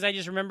 interesting things I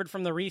just remembered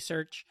from the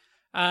research.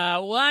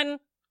 One,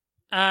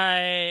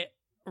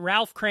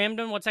 Ralph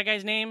Cramden. What's that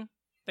guy's name?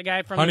 The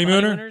guy from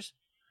Honeymooners?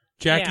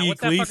 Jackie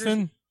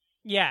Gleason?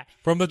 Yeah.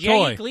 From the Jackie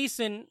toy.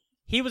 Gleason,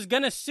 he was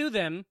going to sue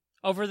them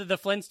over the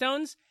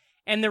Flintstones,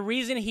 and the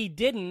reason he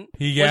didn't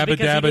He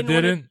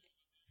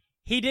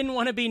didn't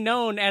want to be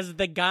known as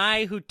the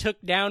guy who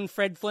took down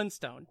Fred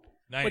Flintstone.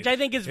 Nice. Which I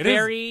think is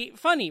very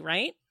funny,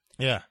 right?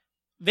 Yeah.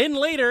 Then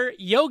later,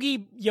 Yogi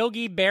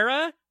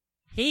Berra,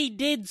 he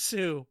did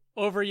sue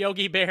over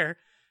Yogi Bear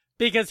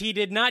because he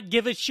did not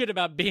give a shit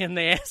about being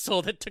the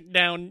asshole that took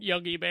down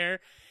Yogi Bear.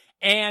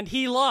 And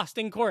he lost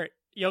in court.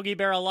 Yogi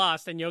Berra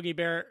lost, and Yogi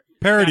Bear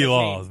parody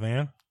laws,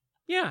 man.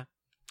 Yeah.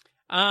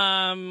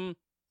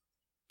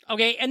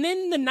 Okay, and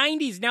then the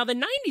 90s. Now, the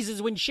 90s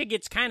is when shit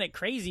gets kind of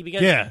crazy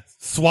because... Yeah,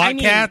 SWAT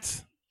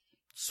Cats.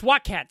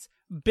 SWAT Cats.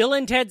 Bill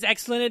and Ted's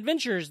Excellent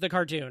Adventures, the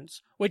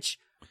cartoons, which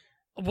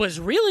was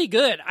really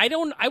good. I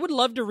would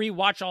love to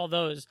rewatch all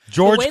those.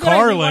 George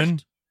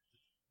Carlin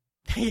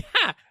yeah.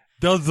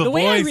 does the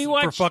voice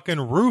for fucking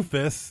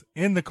Rufus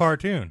in the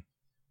cartoon.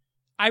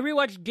 I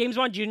rewatched James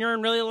Bond Jr.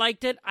 and really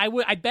liked it.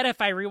 I bet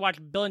if I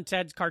rewatched Bill and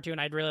Ted's cartoon,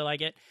 I'd really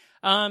like it.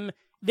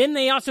 Then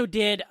they also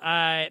did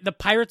the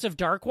Pirates of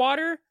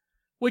Darkwater,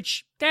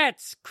 which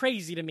that's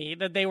crazy to me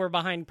that they were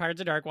behind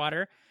Pirates of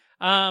Darkwater.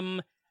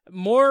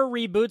 More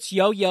reboots,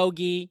 Yo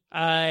Yogi,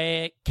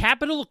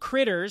 Capital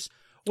Critters,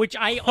 which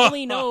I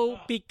only know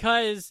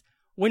because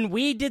when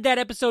we did that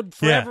episode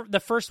forever,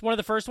 one of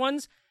the first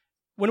ones,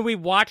 when we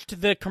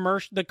watched the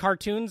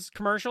cartoons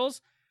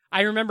commercials,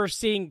 I remember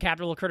seeing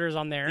Capital Critters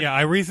on there. Yeah,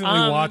 I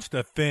recently watched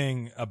a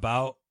thing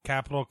about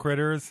Capital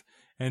Critters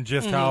and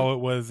just how it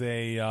was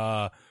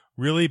a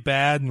really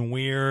bad and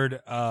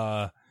weird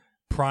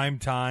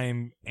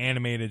primetime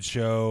animated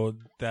show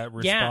that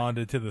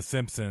responded to The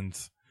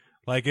Simpsons.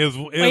 Like it was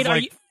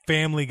like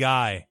Family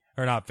Guy,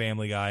 or not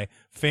Family Guy,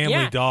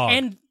 Family Dog.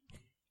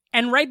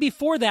 And right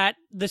before that,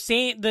 the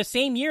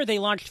same year they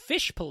launched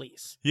Fish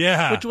Police.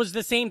 Yeah. Which was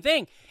the same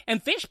thing.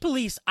 And Fish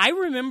Police, I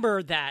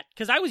remember that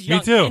because I was young.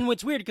 Me too. And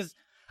what's weird because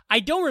I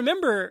don't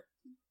remember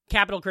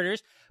Capital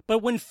Critters, but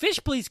when Fish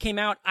Police came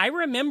out, I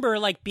remember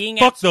like being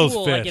at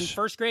school like in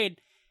first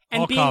grade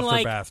and all being cops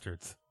like, are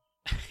bastards.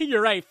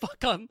 You're right, fuck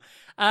them.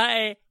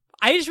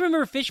 I just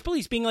remember Fish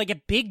Police being like a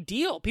big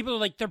deal. People were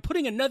like, they're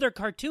putting another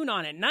cartoon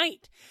on at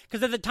night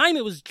because at the time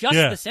it was just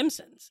The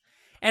Simpsons.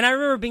 And I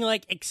remember being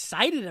like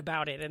excited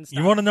about it and stuff.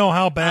 You want to know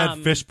how bad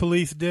Fish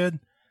Police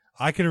did?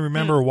 I can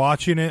remember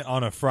watching it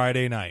on a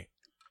Friday night.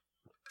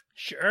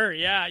 Sure,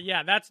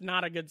 yeah, that's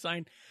not a good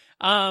sign.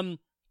 Then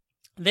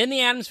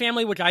The Addams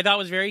Family, which I thought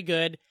was very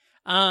good.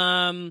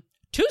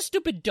 Two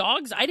Stupid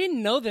Dogs, I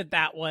didn't know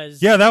that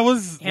was. Yeah, that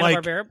was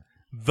Hanna-Barbera. Like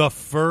the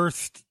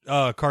first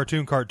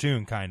cartoon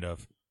kind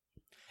of.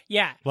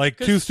 Yeah. Like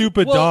Two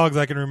Stupid Dogs,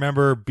 I can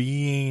remember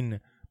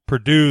being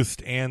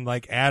produced and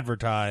like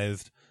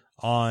advertised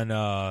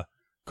on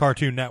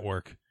Cartoon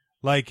Network.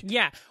 Like,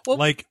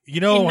 like, you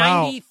know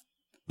how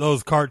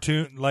those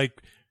cartoon,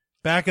 like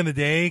back in the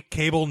day,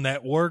 cable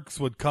networks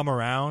would come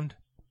around,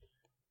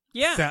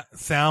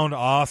 sound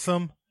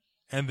awesome,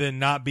 and then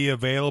not be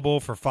available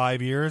for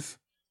 5 years.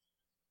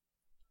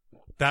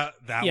 That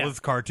was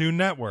Cartoon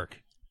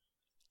Network.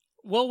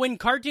 Well, when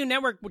Cartoon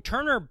Network,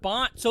 Turner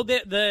bought, so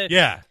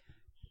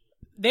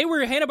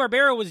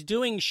Hanna-Barbera was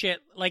doing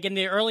shit like in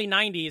the early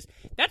 90s.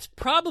 That's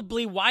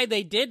probably why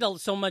they did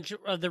so much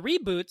of the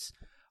reboots,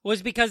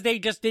 was because they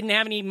just didn't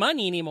have any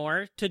money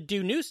anymore to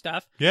do new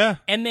stuff. Yeah.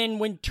 And then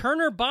when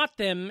Turner bought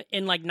them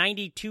in like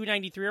 92,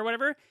 93 or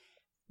whatever,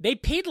 they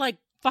paid like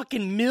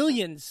fucking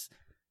millions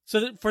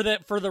for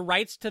the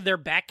rights to their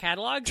back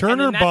catalog. Turner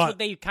and then that's bought, what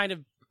they kind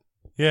of...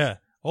 Yeah.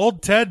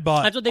 Old Ted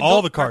bought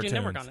all the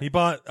cartoons. He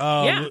bought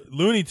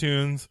Looney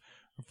Tunes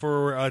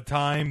for a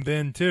time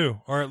then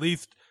too, or at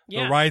least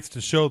the rights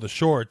to show the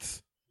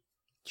shorts.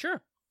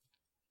 Sure.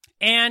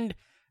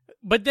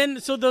 But then,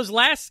 so those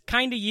last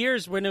kind of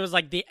years when it was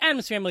like the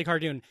Addams Family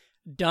cartoon,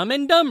 Dumb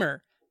and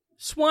Dumber,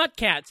 SWAT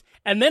Cats,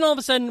 and then all of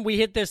a sudden we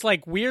hit this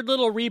like weird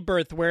little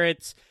rebirth where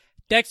it's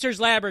Dexter's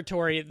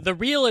Laboratory, The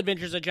Real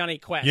Adventures of Johnny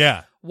Quest.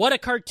 Yeah. What a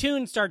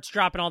Cartoon starts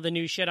dropping all the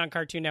new shit on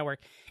Cartoon Network.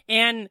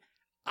 And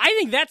I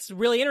think that's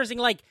really interesting.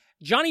 Like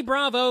Johnny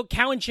Bravo,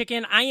 Cow and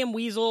Chicken, I Am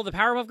Weasel, The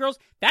Powerpuff Girls.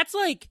 That's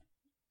like,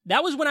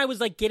 that was when I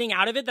was like getting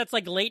out of it. That's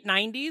like late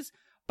 90s.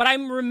 But I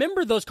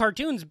remember those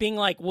cartoons being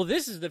like, well,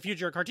 this is the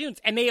future of cartoons.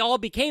 And they all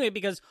became it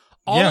because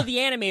all of the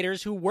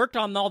animators who worked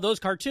on all those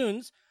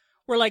cartoons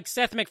were like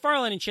Seth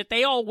MacFarlane and shit.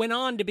 They all went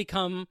on to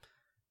become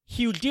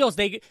huge deals.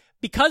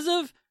 Because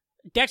of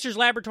Dexter's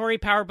Laboratory,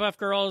 Powerpuff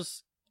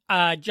Girls,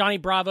 Johnny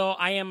Bravo,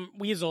 I Am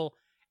Weasel,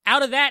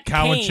 out of that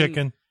Cow and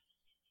Chicken.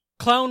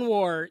 Clone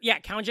War. Yeah,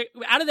 Cow and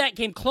Chicken. Out of that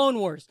came Clone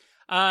Wars.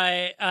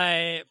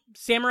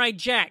 Samurai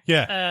Jack.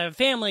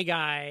 Family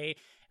Guy.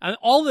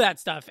 All of that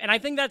stuff. And I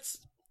think that's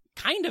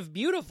kind of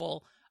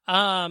beautiful.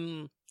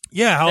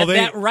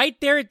 That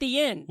right there at the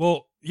end.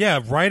 Well,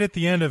 yeah, right at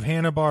the end of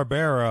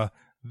Hanna-Barbera.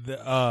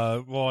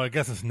 Well, I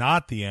guess it's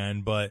not the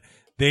end, but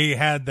they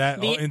had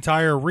that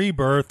entire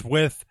rebirth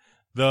with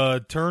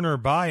the Turner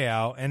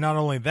buyout, and not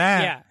only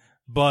that,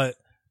 but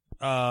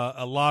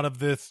a lot of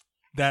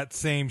that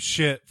same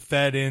shit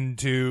fed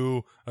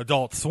into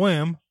Adult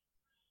Swim.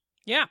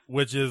 Yeah,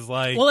 which is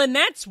like, well, and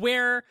that's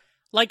where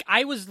like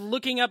I was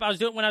looking up.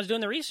 When I was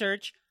doing the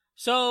research,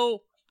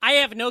 so. I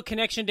have no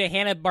connection to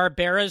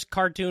Hanna-Barbera's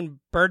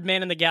cartoon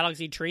Birdman and the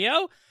Galaxy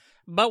Trio,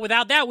 but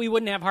without that, we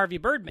wouldn't have Harvey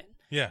Birdman.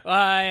 Yeah.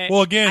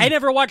 Well, again, I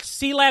never watched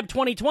C-Lab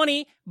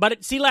 2020,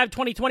 but C-Lab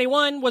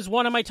 2021 was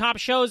one of my top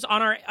shows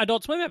on our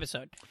Adult Swim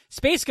episode.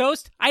 Space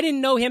Ghost, I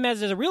didn't know him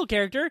as a real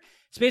character.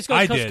 Space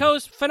Ghost Coast to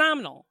Coast,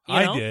 phenomenal.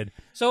 I did.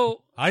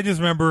 So I just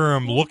remember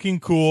him looking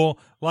cool.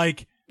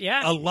 Like,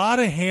 a lot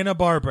of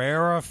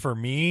Hanna-Barbera for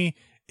me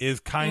is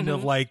kind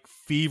of like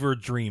fever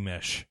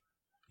dreamish.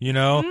 You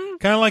know,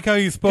 kind of like how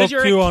you spoke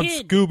to on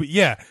Scooby.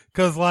 Yeah,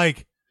 because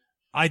like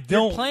I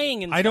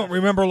don't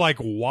remember like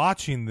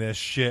watching this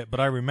shit, but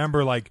I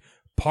remember like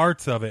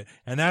parts of it,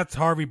 and that's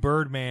Harvey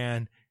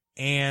Birdman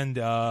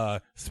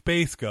and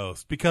Space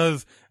Ghost.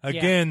 Because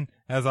again,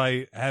 as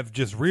I have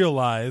just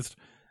realized,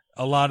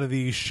 a lot of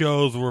these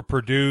shows were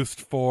produced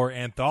for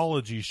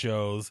anthology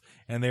shows,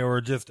 and they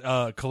were just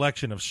a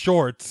collection of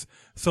shorts.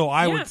 So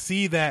I would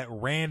see that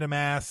random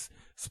ass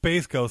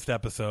Space Ghost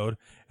episode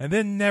and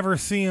then never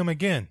see him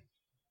again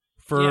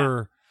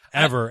forever.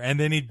 And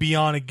then he'd be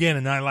on again,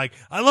 and I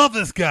love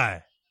this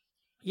guy.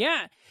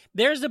 Yeah.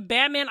 There's a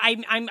Batman,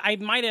 I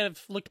might have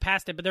looked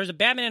past it, but there's a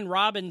Batman and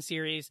Robin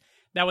series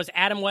that was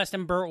Adam West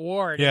and Burt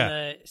Ward in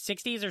the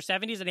 60s or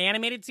 70s, an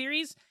animated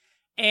series.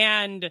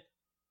 And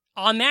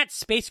on that,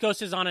 Space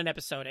Ghost is on an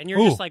episode, and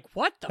you're just like,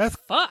 what the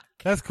fuck?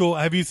 That's cool.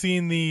 Have you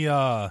seen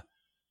the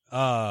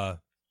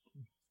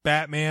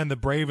Batman, the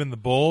Brave and the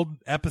Bold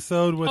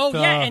episode with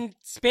and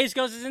Space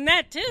Ghost is in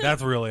that too.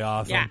 That's really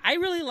awesome. Yeah, I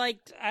really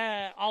liked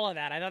all of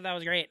that. I thought that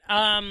was great.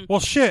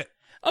 Well, shit.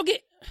 Okay,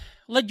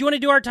 do you want to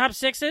do our top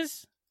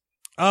sixes?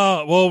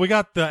 Well, we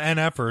got the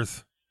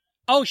NFers.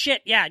 Oh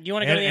shit, yeah. Do you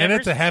want to go to the NFers? And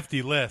it's a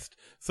hefty list,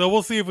 so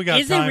we'll see if we got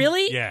time. Is it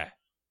really? Yeah.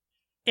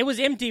 It was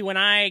empty when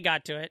I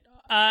got to it.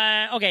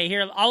 Okay,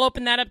 here, I'll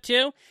open that up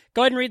too.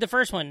 Go ahead and read the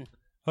first one.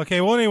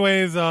 Okay, well,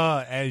 anyways,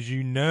 as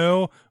you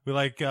know, we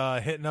like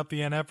hitting up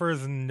the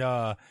NFers,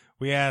 and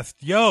we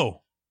asked,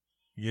 yo,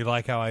 you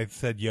like how I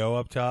said yo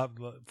up top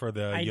for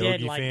the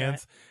Yogi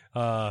fans?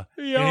 Yo.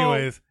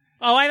 Anyways.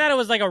 Oh, I thought it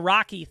was like a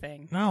Rocky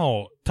thing.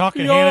 No,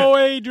 talking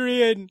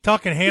Adrian.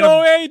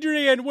 Yo,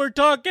 Adrian, we're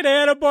talking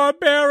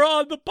Hanna-Barbera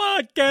on the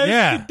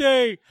podcast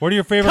today. What are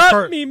your favorite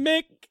Cut me,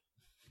 Mick.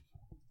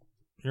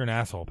 You're an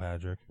asshole,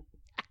 Patrick.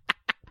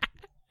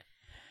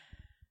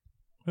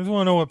 I just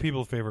want to know what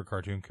people's favorite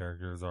cartoon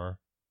characters are.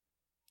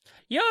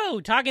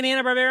 Yo, talking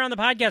Hanna-Barbera on the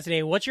podcast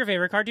today. What's your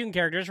favorite cartoon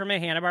characters from a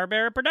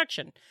Hanna-Barbera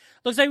production?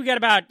 Looks like we got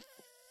about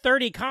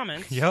 30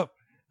 comments. Yep.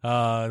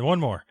 One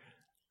more.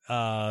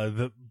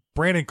 The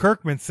Brandon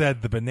Kirkman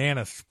said the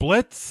Banana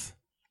Splits.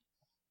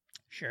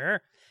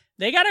 Sure.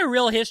 They got a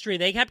real history.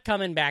 They kept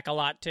coming back a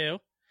lot, too.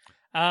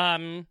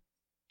 Then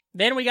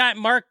we got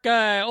Mark,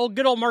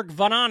 good old Mark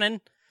Van Onen.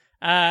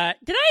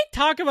 Did I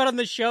talk about on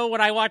the show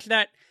when I watched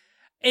that?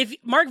 If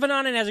Mark Van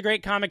Onen has a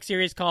great comic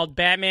series called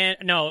Batman.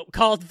 No,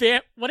 called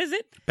what is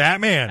it?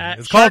 Batman.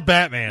 It's called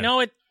Batman.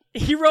 No,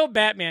 he wrote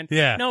Batman.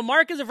 Yeah. No,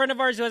 Mark is a friend of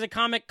ours who has a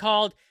comic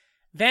called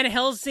Van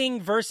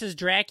Helsing versus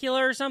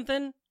Dracula or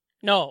something.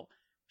 No,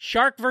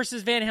 Shark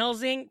versus Van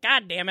Helsing.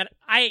 God damn it!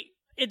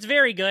 It's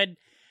very good,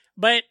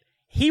 but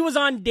he was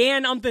on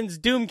Dan Umpton's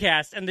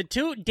Doomcast, and the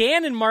two,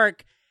 Dan and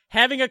Mark,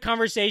 having a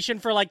conversation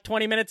for like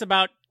 20 minutes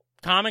about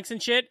comics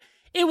and shit.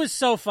 It was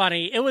so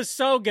funny. It was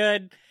so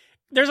good.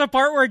 There's a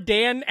part where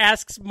Dan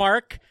asks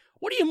Mark,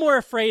 what are you more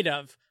afraid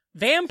of,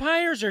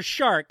 vampires or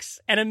sharks?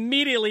 And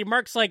immediately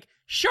Mark's like,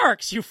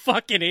 sharks, you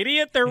fucking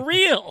idiot. They're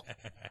real.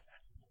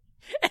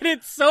 And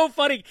it's so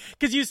funny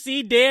because you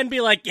see Dan be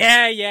like,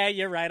 yeah,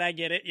 you're right. I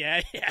get it. Yeah.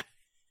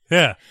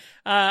 Yeah.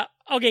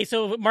 Okay,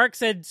 so Mark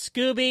said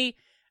Scooby.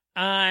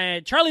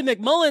 Charlie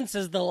McMullen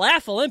says the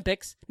Laugh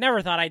Olympics.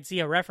 Never thought I'd see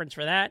a reference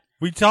for that.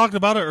 We talked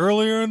about it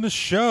earlier in the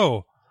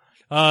show.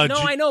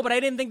 I know, but I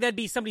didn't think that'd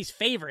be somebody's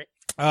favorite.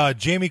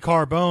 Jamie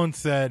Carbone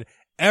said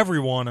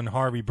everyone in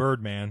Harvey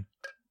Birdman.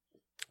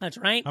 That's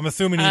right. I'm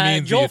assuming he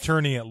means the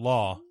attorney at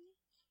law.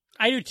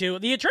 I do too.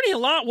 The attorney at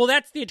law. Well,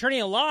 that's the attorney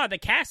at law. The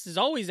cast is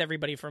always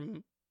everybody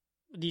from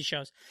these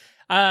shows.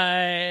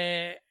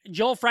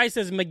 Joel Fry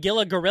says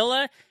Magilla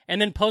Gorilla,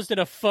 and then posted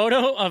a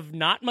photo of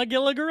not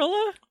Magilla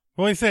Gorilla.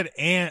 Well, he said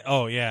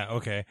oh yeah,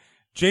 okay.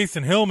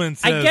 Jason Hillman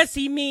says, I guess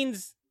he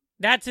means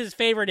that's his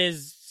favorite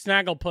is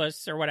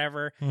Snagglepuss or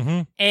whatever,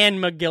 and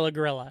Magilla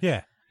Gorilla.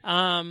 Yeah.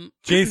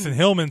 Jason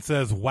Hillman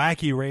says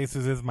Wacky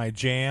Races is my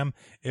jam.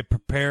 It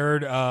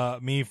prepared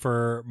me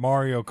for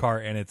Mario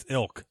Kart and its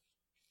ilk.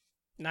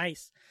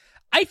 Nice.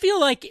 I feel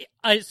like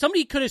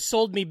somebody could have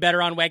sold me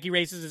better on Wacky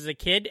Races as a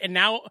kid, and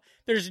now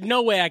there's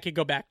no way I could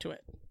go back to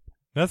it.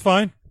 That's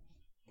fine.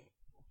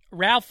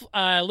 Ralph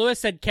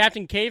Lewis said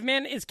Captain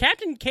Caveman. Is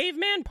Captain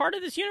Caveman part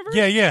of this universe?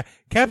 Yeah.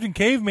 Captain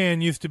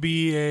Caveman used to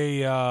be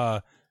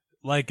a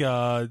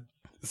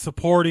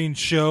supporting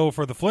show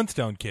for the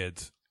Flintstone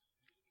kids.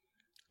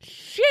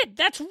 Shit,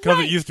 that's right. Because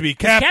it used to be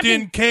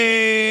Captain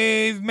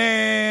Caveman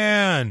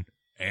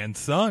and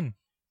Son.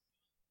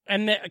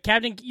 And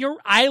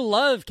I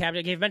love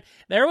Captain Caveman.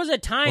 There was a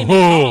time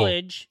in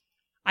college,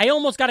 I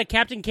almost got a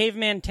Captain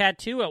Caveman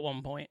tattoo at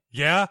one point.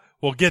 Yeah?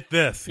 Well, get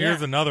this.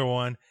 Here's another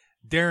one.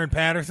 Darren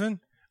Patterson,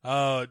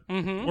 one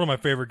of my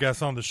favorite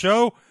guests on the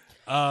show.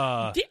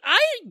 I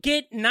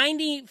get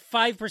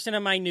 95%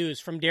 of my news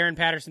from Darren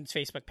Patterson's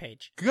Facebook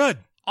page. Good.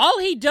 All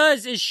he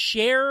does is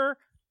share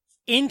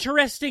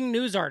interesting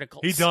news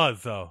articles. He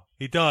does, though.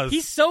 He does.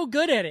 He's so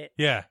good at it.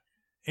 Yeah.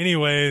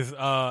 Anyways,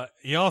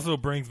 he also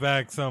brings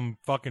back some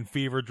fucking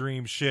fever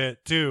dream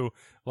shit, too.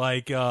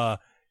 Like,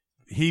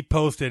 he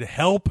posted,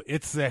 help,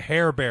 it's the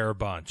Hair Bear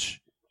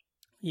Bunch.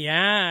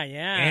 Yeah.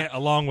 And,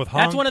 along with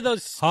That's one of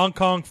those Hong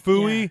Kong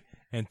Phooey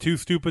and Two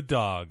Stupid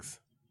Dogs.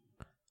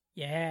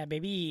 Yeah,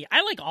 baby.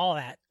 I like all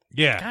that.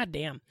 Yeah. God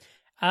damn.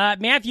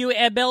 Matthew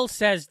Ebel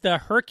says the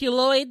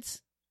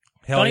Herculoids.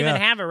 Hell Don't yeah.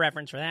 even have a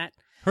reference for that.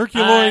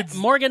 Herculoids,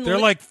 Morgan they're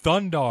like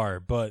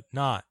Thundar, but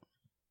not.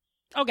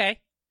 Okay.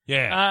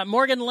 Yeah.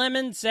 Morgan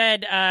Lemon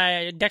said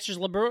Dexter's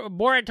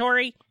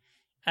Laboratory.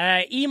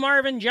 E.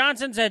 Marvin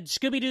Johnson said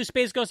Scooby-Doo,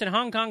 Space Ghost, and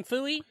Hong Kong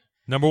Phooey.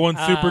 Number one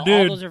super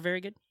dude. All those are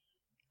very good.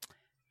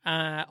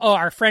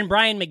 Our friend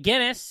Brian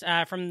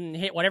McGinnis from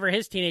whatever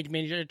his Teenage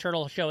Ninja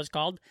Turtle show is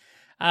called.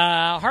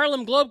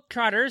 Harlem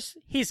Globetrotters.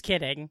 He's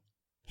kidding.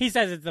 He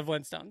says it's the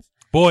Flintstones.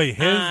 Boy,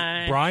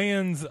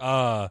 Brian's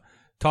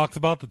talks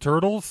about the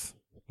Turtles.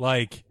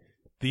 Like,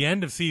 the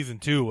end of season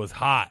 2 was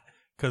hot.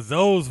 Because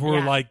those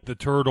were like the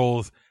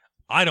Turtles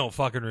I don't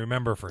fucking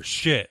remember for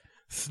shit.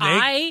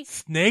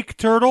 Snake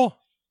Turtle?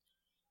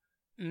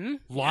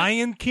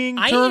 Lion King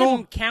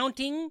Turtle?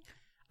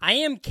 I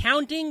am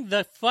counting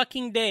the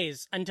fucking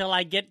days until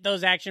I get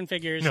those action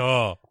figures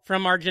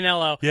from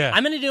Arginello. Yeah.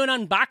 I'm going to do an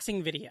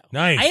unboxing video.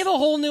 Nice. I have a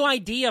whole new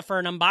idea for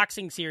an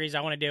unboxing series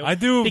I want to do. I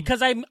do.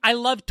 Because I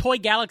love Toy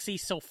Galaxy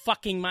so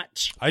fucking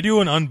much. I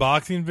do an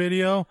unboxing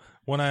video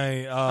when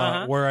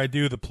where I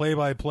do the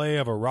play-by-play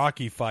of a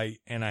Rocky fight,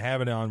 and I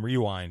have it on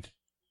rewind.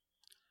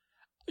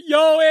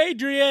 Yo,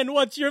 Adrian,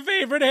 what's your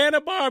favorite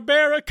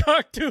Hanna-Barbera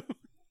cartoon?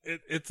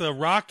 It's a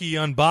Rocky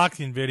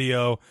unboxing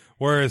video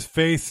where his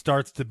face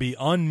starts to be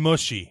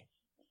unmushy.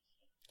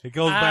 It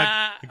goes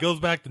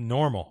back to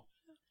normal.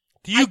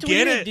 Do you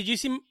get it? Did you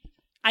see?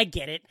 I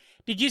get it.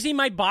 Did you see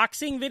my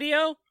boxing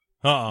video?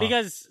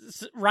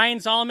 Because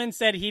Ryan Solomon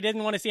said he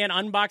didn't want to see an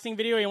unboxing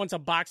video. He wants a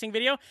boxing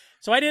video.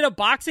 So I did a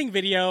boxing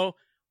video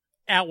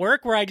at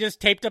work where I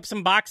just taped up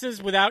some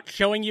boxes without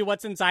showing you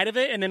what's inside of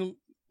it, and then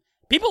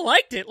people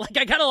liked it. Like,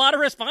 I got a lot of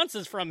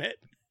responses from it.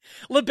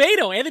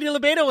 Anthony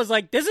Lebedo was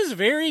like,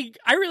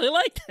 I really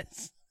like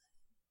this.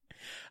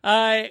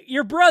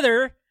 Your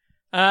brother,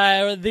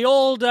 the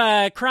old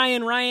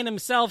crying Ryan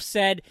himself,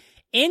 said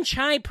Inch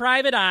High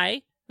Private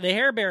Eye, the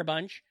Hair Bear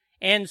Bunch,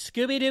 and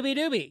Scooby Dooby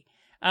Dooby.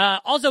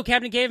 Also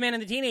Captain Caveman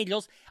and the Teen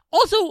Angels.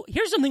 Also,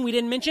 here's something we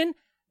didn't mention.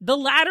 The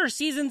latter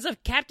seasons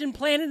of Captain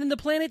Planet and the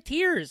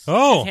Planeteers.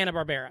 Oh.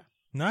 Hanna-Barbera.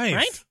 Nice.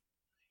 Right?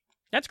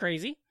 That's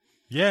crazy.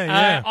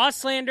 Yeah.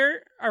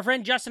 Auslander, our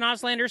friend Justin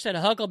Auslander said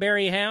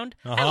Huckleberry Hound.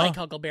 I like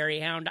Huckleberry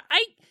Hound.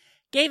 I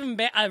gave him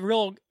gave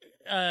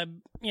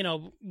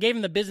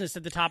him the business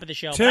at the top of the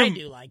show, but I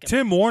do like him.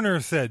 Tim Warner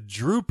said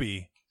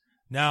Droopy.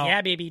 Now,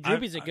 yeah, baby,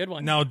 Droopy's a good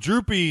one. Now,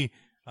 Droopy,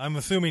 I'm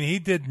assuming he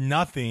did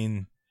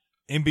nothing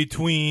in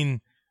between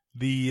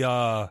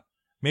the,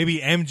 maybe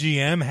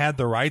MGM had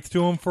the rights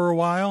to him for a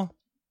while,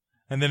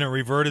 and then it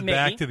reverted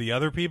back to the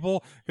other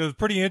people. Because it's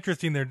pretty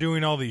interesting. They're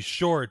doing all these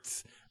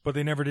shorts, but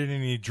they never did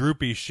any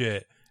Droopy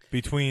shit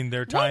between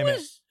their time.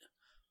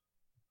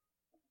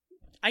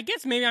 I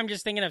guess maybe I'm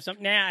just thinking of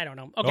something. Nah, I don't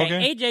know.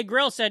 Okay. AJ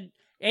Grill's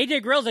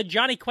a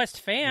Johnny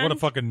Quest fan. What a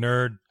fucking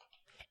nerd.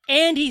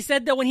 And he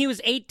said that when he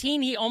was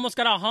 18, he almost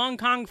got a Hong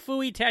Kong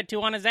Phooey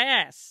tattoo on his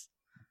ass.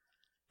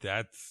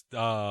 That's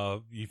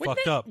you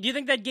fucked up. Do you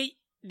think that get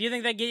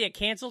you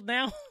canceled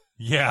now?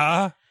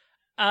 Yeah.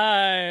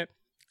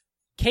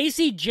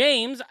 Casey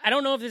James, I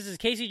don't know if this is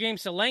Casey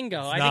James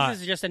Salengo. I think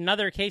this is just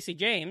another Casey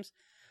James.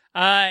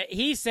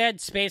 He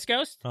said Space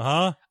Ghost.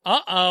 Uh-huh.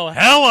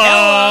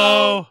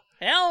 Uh-oh.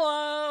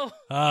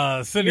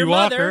 Hello. Cindy Your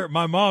Walker, mother.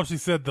 my mom, she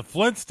said the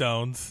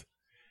Flintstones.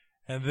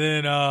 And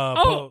then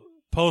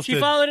posted. She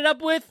followed it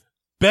up with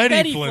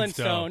Betty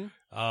Flintstone.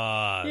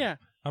 Yeah.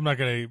 I'm not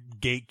going to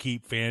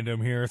gatekeep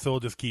fandom here, so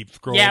we'll just keep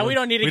scrolling. Yeah, we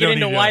don't need to get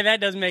into why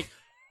that doesn't make...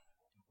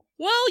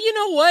 Well, you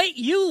know what?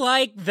 You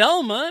like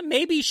Velma.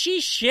 Maybe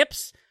she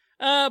ships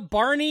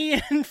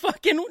Barney and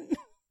fucking...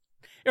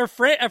 or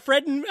Fred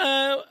and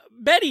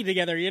Betty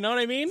together, you know what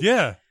I mean?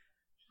 Yeah.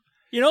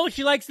 You know,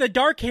 she likes the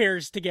dark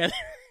hairs together.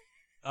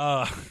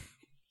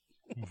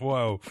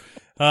 Whoa.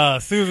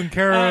 Susan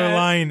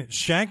Caroline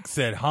Shank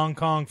said Hong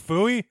Kong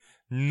Phooey,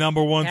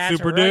 number one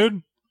super right.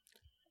 dude.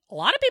 A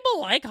lot of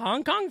people like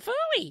Hong Kong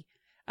Phooey.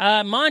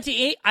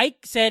 Monty Ike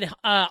said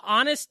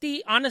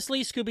honestly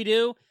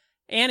Scooby-Doo,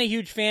 and a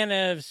huge fan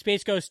of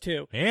Space Ghost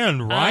 2.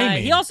 And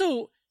rhyming. He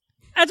also,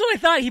 that's what I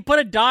thought. He put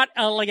a dot,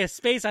 like a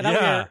space. I thought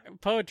we were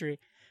poetry.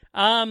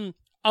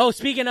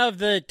 Speaking of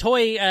the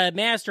toy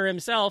master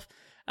himself,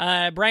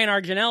 Brian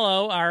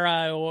Arginello,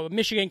 our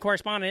Michigan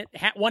correspondent,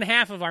 one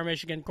half of our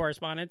Michigan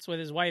correspondents with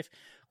his wife,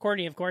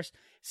 Courtney, of course,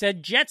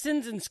 said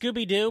Jetsons and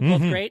Scooby-Doo,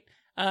 both great.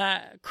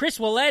 Chris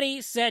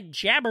Willetti said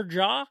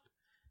Jabberjaw.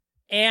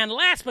 And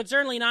last but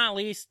certainly not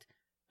least,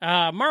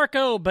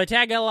 Marco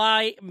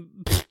Battaglia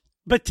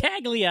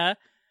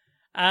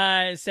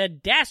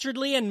said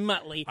Dastardly and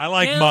Muttley. I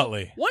like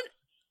Muttley.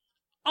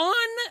 On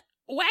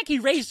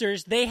Wacky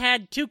Racers, they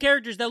had two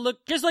characters that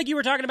look just like you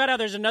were talking about how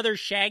there's another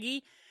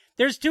Shaggy.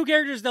 There's two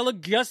characters that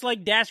look just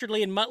like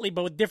Dastardly and Muttley,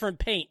 but with different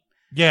paint.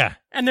 Yeah.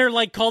 And they're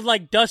like called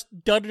like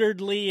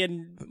Duddardly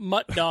and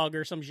Mutt Dog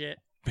or some shit.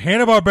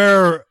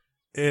 Hanna-Barbera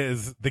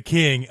is the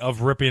king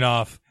of ripping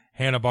off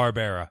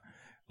Hanna-Barbera.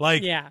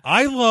 Like,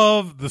 I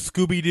love the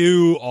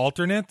Scooby-Doo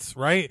alternates,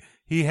 right?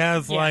 He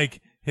has,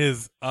 like,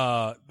 his,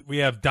 we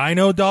have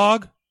Dino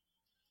Dog,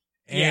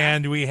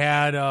 and we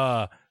had,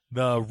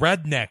 the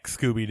redneck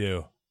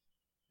Scooby-Doo.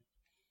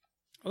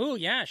 Oh,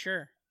 yeah,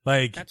 sure.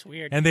 Like, that's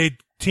weird. And they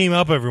team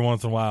up every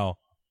once in a while.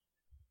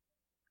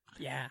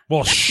 Yeah.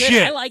 Well, that's shit.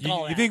 Good. I like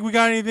all that. You think we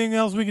got anything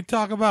else we can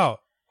talk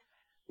about?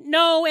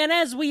 No, and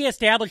as we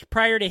established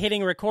prior to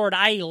hitting record,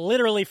 I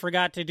literally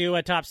forgot to do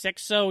a top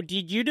 6. So,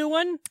 did you do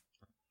one?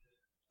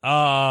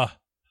 No,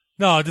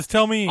 just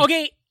tell me.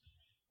 Okay,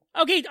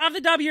 off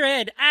the top of your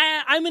head,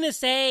 I'm going to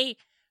say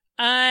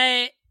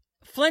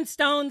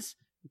Flintstones,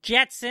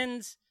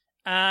 Jetsons,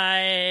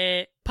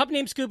 Pup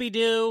Named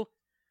Scooby-Doo,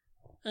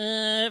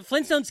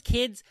 Flintstones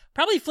Kids,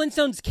 probably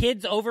Flintstones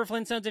Kids over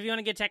Flintstones if you want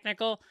to get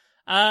technical,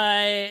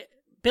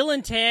 Bill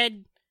and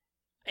Ted,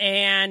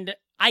 and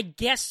I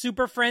guess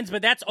Super Friends,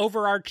 but that's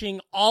overarching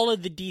all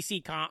of the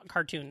DC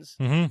cartoons.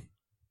 Mm-hmm.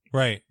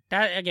 Right.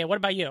 Okay, what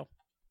about you?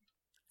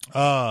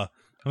 I'm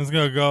just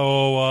going to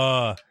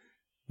go,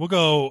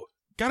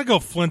 gotta go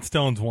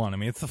Flintstones 1. I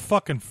mean, it's the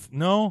fucking,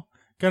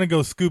 gotta go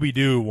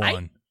Scooby-Doo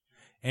 1.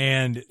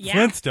 And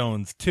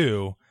Flintstones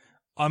 2.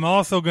 I'm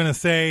also going to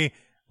say,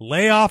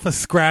 lay off of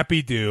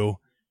Scrappy-Doo.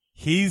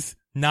 He's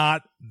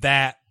not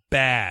that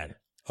bad.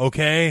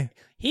 Okay?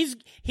 He's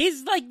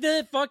like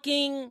the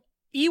fucking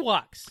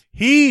Ewoks.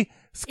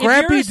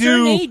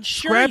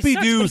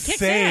 Scrappy-Doo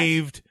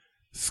saved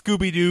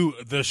Scooby-Doo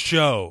the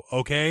show,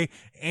 okay?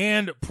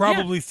 And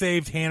probably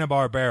saved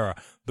Hanna-Barbera.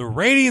 The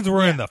ratings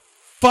were in the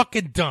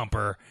fucking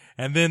dumper,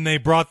 and then they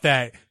brought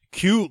that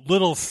cute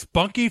little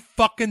spunky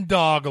fucking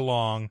dog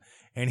along,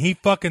 and he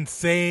fucking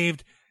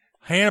saved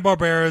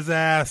Hanna-Barbera's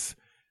ass,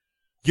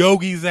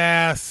 Yogi's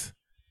ass.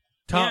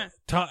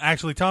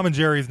 Actually, Tom and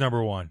Jerry's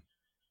number 1.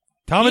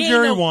 Tom and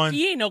Jerry 1.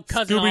 He ain't no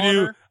cousin Scooby-Doo.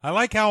 Oliver. I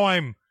like how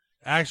I'm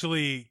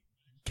actually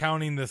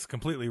counting this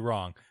completely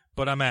wrong,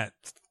 but I'm at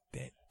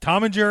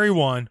Tom and Jerry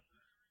 1,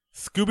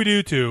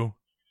 Scooby-Doo 2,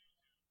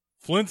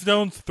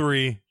 Flintstones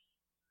 3.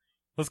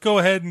 Let's go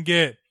ahead and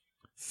get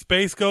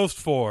Space Ghost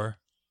 4.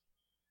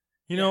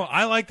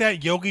 I like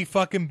that Yogi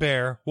fucking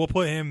Bear. We'll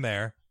put him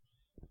there.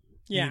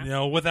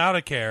 Yeah. Without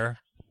a care.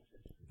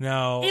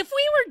 No. If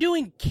we were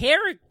doing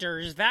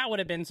characters, that would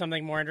have been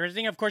something more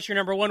interesting. Of course, your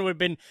number 1 would have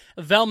been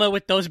Velma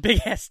with those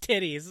big-ass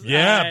titties.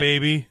 Yeah,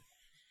 baby.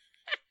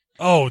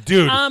 Oh,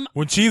 dude.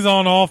 When she's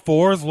on all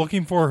fours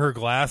looking for her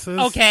glasses.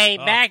 Okay,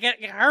 back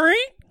it. Hurry.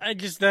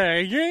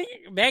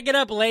 Back it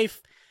up,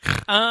 Leif.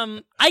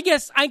 I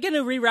guess I'm going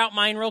to reroute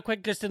mine real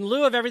quick, just in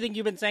lieu of everything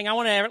you've been saying. I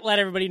want to let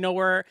everybody know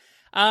where,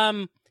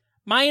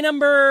 my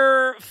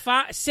number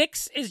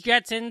 6 is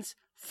Jetsons,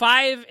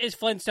 5 is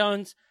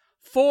Flintstones,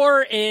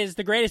 4 is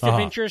the greatest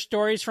adventure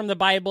stories from the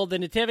Bible, the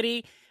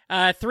Nativity,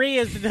 3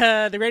 is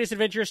the greatest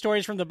adventure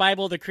stories from the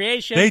Bible, the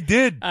Creation. They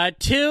did.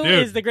 2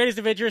 is the greatest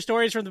adventure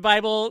stories from the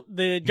Bible,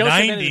 the Joseph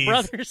 90s, and his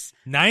brothers.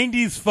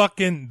 90s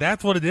fucking,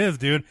 that's what it is,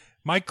 dude.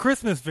 My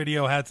Christmas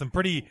video had some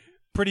pretty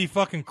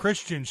fucking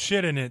Christian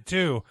shit in it,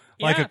 too.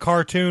 Like a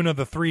cartoon of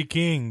the Three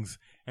Kings.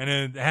 And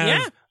it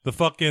has the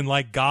fucking,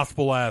 like,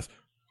 gospel-ass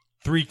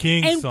Three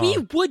Kings song. And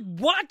we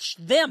would watch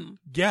them.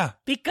 Yeah.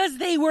 Because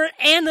they were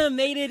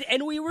animated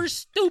and we were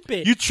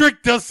stupid. You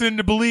tricked us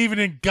into believing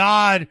in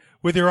God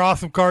with your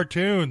awesome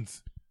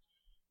cartoons.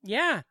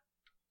 Yeah.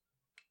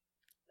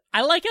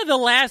 I like how the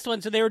last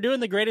one, so they were doing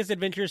the greatest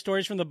adventure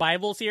stories from the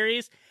Bible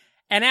series.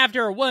 And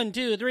after 1,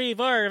 2, 3,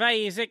 4,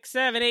 5, 6,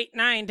 7, 8,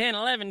 9, 10,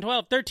 11,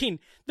 12, 13,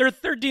 their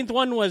 13th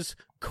one was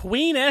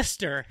Queen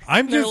Esther.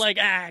 They're like,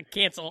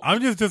 cancel.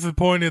 I'm just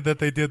disappointed that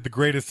they did the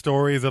greatest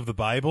stories of the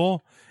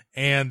Bible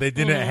and they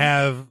didn't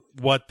have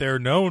what they're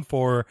known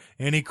for,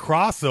 any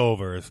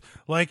crossovers.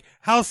 Like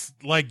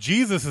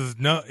Jesus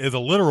is a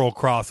literal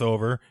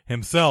crossover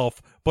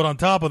himself, but on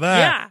top of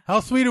that, how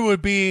sweet it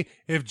would be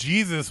if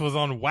Jesus was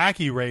on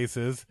Wacky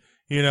Races,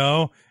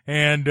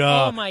 and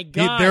oh my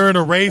God, they're in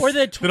a race,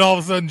 then all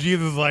of a sudden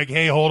Jesus is like,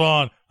 hey, hold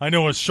on, I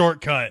know a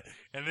shortcut,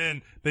 and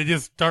then they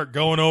just start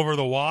going over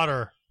the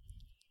water.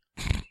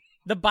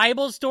 The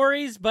Bible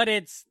stories, but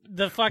it's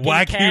the fucking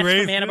Wacky cats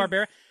Races? from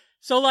Hanna-Barbera.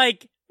 So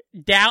like,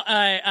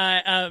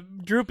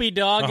 Droopy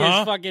Dog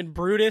is fucking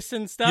Brutus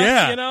and stuff,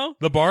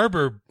 the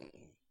barber.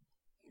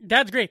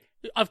 That's great.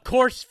 Of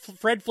course,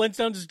 Fred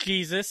Flintstone's is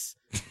Jesus.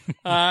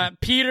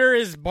 Peter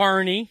is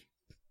Barney.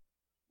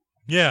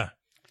 Yeah.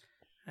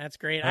 That's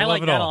great. I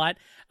like that a lot.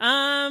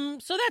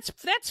 So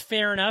that's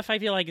fair enough. I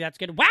feel like that's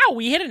good. Wow,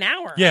 we hit an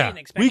hour. Yeah, I didn't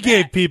expect we that.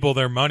 gave people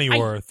their money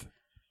worth.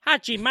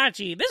 Hachi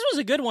Machi. This was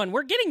a good one.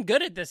 We're getting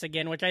good at this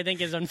again, which I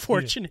think is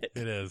unfortunate.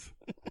 It is.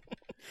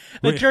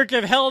 The Church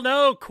of Hell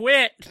No,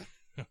 quit.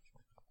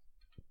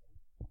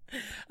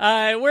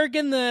 Where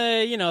can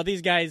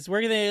these guys,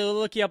 where can they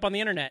look you up on the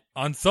internet?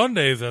 On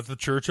Sundays at the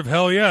Church of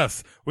Hell,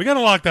 yes. We got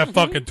to lock that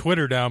fucking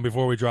Twitter down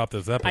before we drop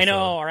this episode. I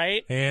know,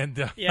 right?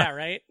 And yeah,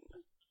 right?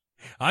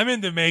 I'm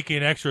into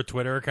making extra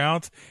Twitter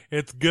accounts.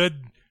 It's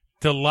good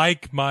to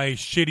like my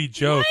shitty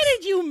jokes.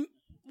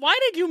 Why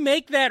did you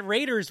make that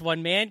Raiders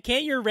one, man?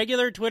 Can't your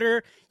regular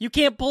Twitter? You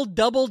can't pull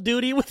double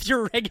duty with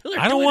your regular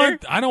Twitter?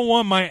 I don't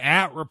want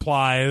my @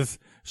 replies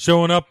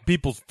showing up in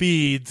people's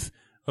feeds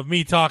of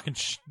me talking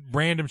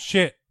random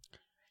shit.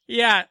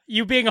 Yeah,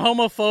 you being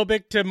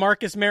homophobic to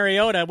Marcus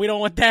Mariota. We don't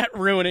want that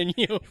ruining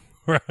you.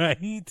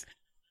 Right?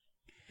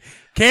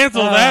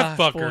 Cancel that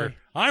fucker. Boy.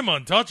 I'm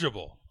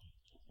untouchable.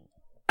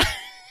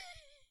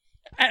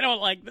 I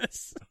don't like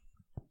this.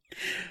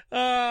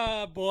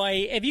 Oh,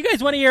 boy. If you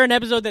guys want to hear an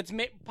episode that's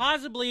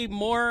possibly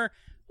more,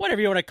 whatever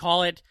you want to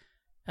call it,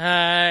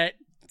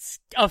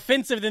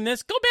 offensive than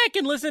this, go back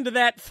and listen to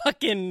that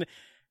fucking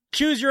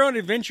Choose Your Own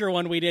Adventure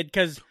one we did,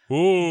 because,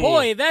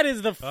 boy, that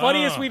is the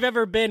funniest we've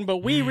ever been, but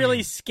we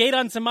really skate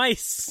on some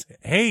ice.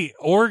 Hey,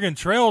 Oregon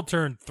Trail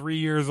turned 3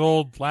 years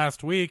old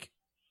last week.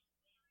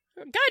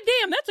 God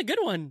damn, that's a good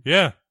one.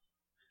 Yeah.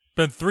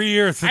 Been 3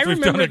 years since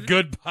we've done a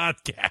good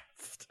podcast.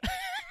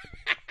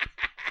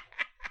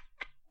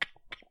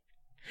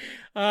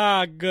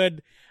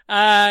 Good.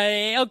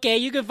 Okay,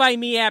 you can find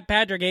me at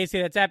Patrick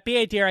Hasty. That's at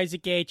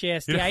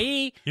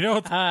PatrickHastie. You know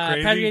what's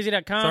crazy?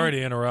 PatrickHasty.com. Sorry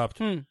to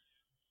interrupt.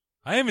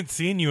 I haven't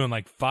seen you in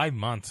like 5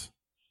 months.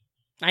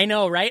 I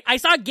know, right? I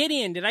saw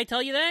Gideon. Did I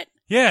tell you that?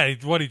 Yeah. He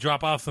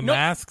drop off some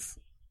masks?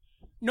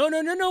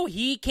 No.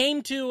 He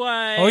came to...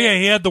 oh, yeah.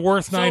 He had the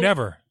worst night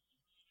ever.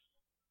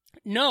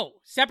 No,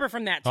 separate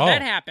from that. So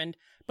that happened.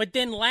 But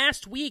then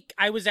last week,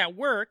 I was at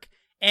work,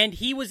 and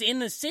he was in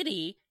the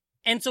city,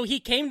 and so he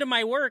came to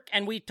my work,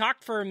 and we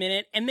talked for a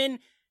minute, and then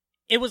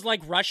it was like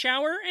rush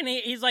hour, and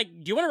he's like,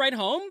 do you want to ride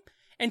home?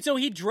 And so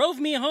he drove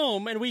me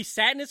home, and we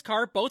sat in his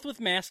car, both with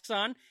masks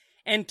on,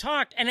 and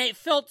talked, and it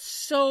felt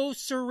so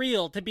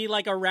surreal to be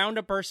like around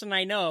a person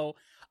I know,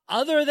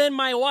 other than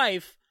my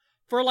wife,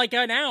 for like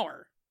an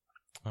hour.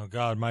 Oh,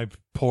 God, my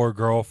poor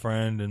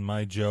girlfriend and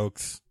my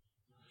jokes.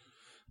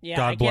 Yeah,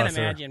 God I can't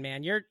her. imagine,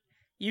 man.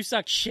 You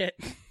suck shit.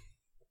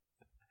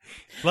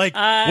 Like,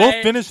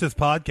 we'll finish this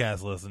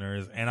podcast,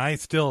 listeners, and I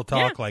still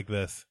talk like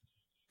this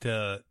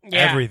to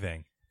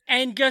everything.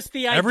 And just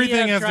the idea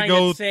everything of has trying to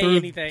go say through.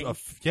 anything.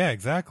 Yeah,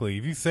 exactly.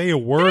 If you say a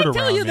word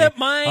around me,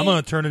 I'm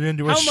going to turn it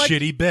into a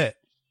shitty bit.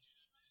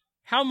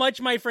 How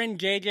much my friend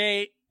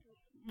JJ,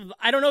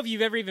 I don't know if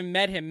you've ever even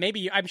met him.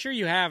 Maybe, I'm sure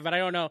you have, but I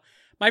don't know.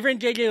 My friend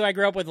JJ, who I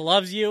grew up with,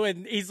 loves you,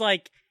 and he's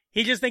like,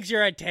 he just thinks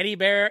you're a teddy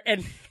bear.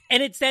 And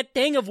it's that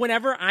thing of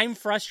whenever I'm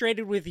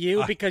frustrated with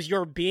you because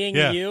you're being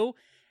you,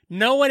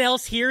 no one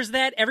else hears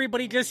that.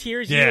 Everybody just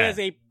hears you as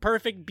a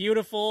perfect,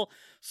 beautiful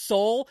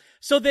soul.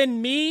 So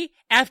then me,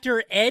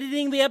 after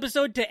editing the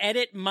episode to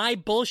edit my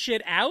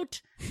bullshit out,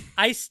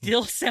 I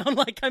still sound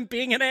like I'm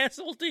being an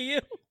asshole to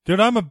you. Dude,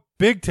 I'm a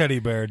big teddy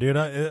bear, dude.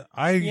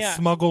 I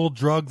smuggle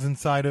drugs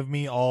inside of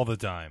me all the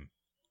time.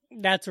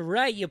 That's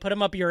right. You put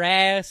them up your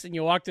ass and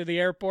you walk through the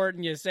airport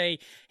and you say,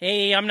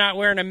 hey, I'm not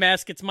wearing a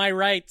mask. It's my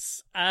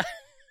rights.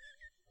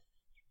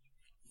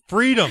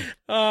 Freedom.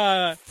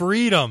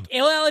 Freedom.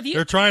 Well,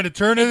 They're trying to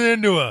turn it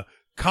into a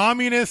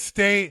communist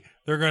state.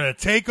 They're going to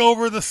take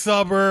over the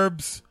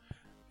suburbs.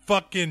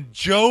 Fucking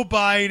Joe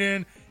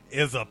Biden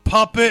is a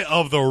puppet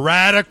of the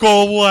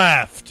radical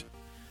left.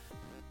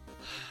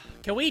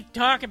 Can we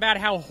talk about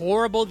how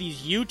horrible these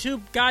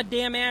YouTube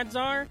goddamn ads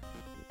are?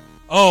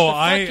 Oh,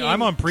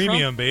 I'm on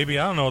premium, baby.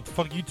 I don't know what the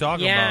fuck you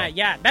talking about.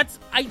 Yeah.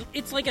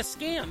 It's like a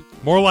scam.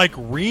 More like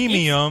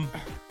Remium.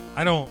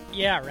 I don't.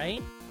 Yeah,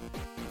 right?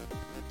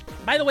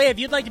 By the way, if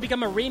you'd like to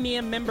become a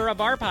Remium member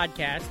of our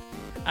podcast,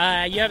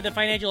 you have the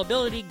financial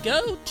ability,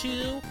 go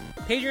to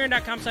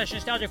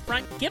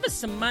patreon.com/nostalgiafront. Give us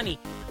some money.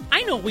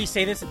 I know we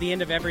say this at the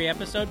end of every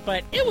episode,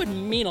 but it would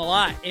mean a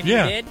lot if you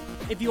did.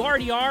 If you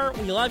already are,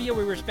 we love you,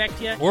 we respect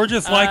you. Or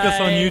just like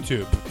us on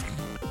YouTube.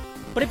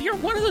 But if you're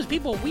one of those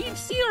people, we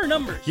see our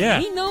numbers. Yeah.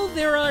 We know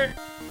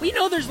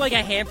there's like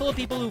a handful of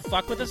people who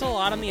fuck with us a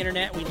lot on the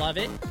internet. We love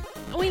it.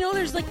 And we know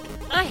there's like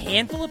a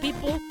handful of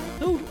people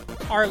who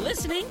are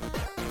listening,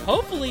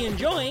 hopefully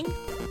enjoying,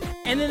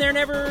 and then they're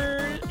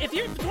never, if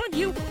you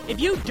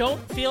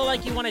don't feel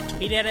like you want to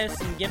tweet at us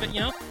and give it,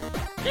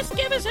 just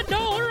give us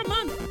 $1 a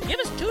month. Give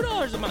us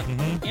 $2 a month.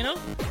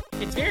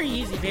 Mm-hmm. It's very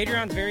easy.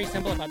 Patreon's very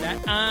simple about that.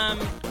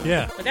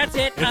 Yeah. But that's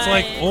it. It's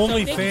like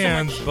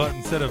OnlyFans, so but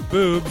instead of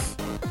boobs,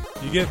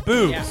 you get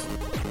boobs. Yeah.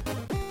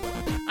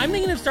 I'm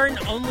thinking of starting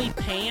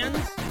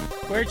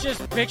OnlyPans, where it's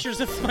just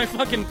pictures of my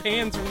fucking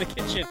pans from the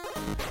kitchen.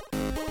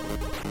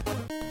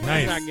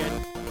 Nice. That's not good.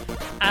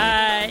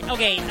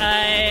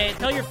 Okay,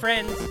 tell your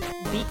friends,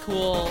 be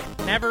cool,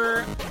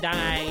 never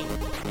die,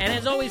 and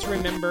as always,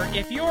 remember,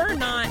 if you're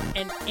not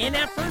an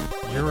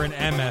NFer, you're an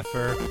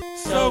MFer,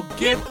 so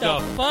get the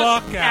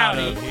fuck out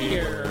of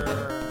here.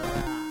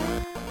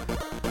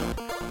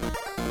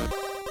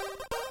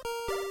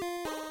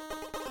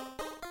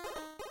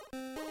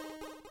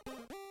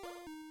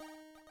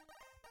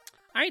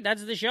 All right,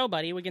 that's the show,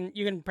 buddy.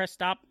 You can press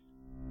stop.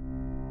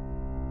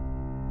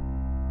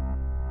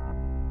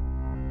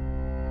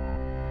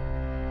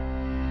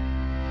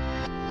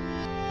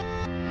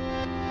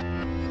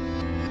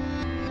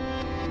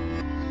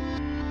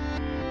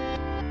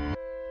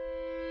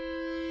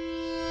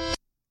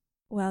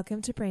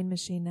 Welcome to Brain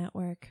Machine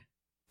Network.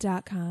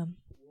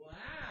 Wow,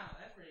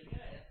 that's pretty good.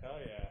 Oh,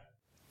 yeah.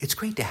 It's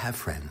great to have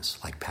friends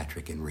like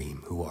Patrick and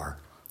Reem who are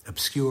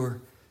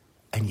obscure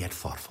and yet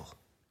thoughtful.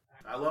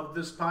 I love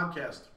this podcast.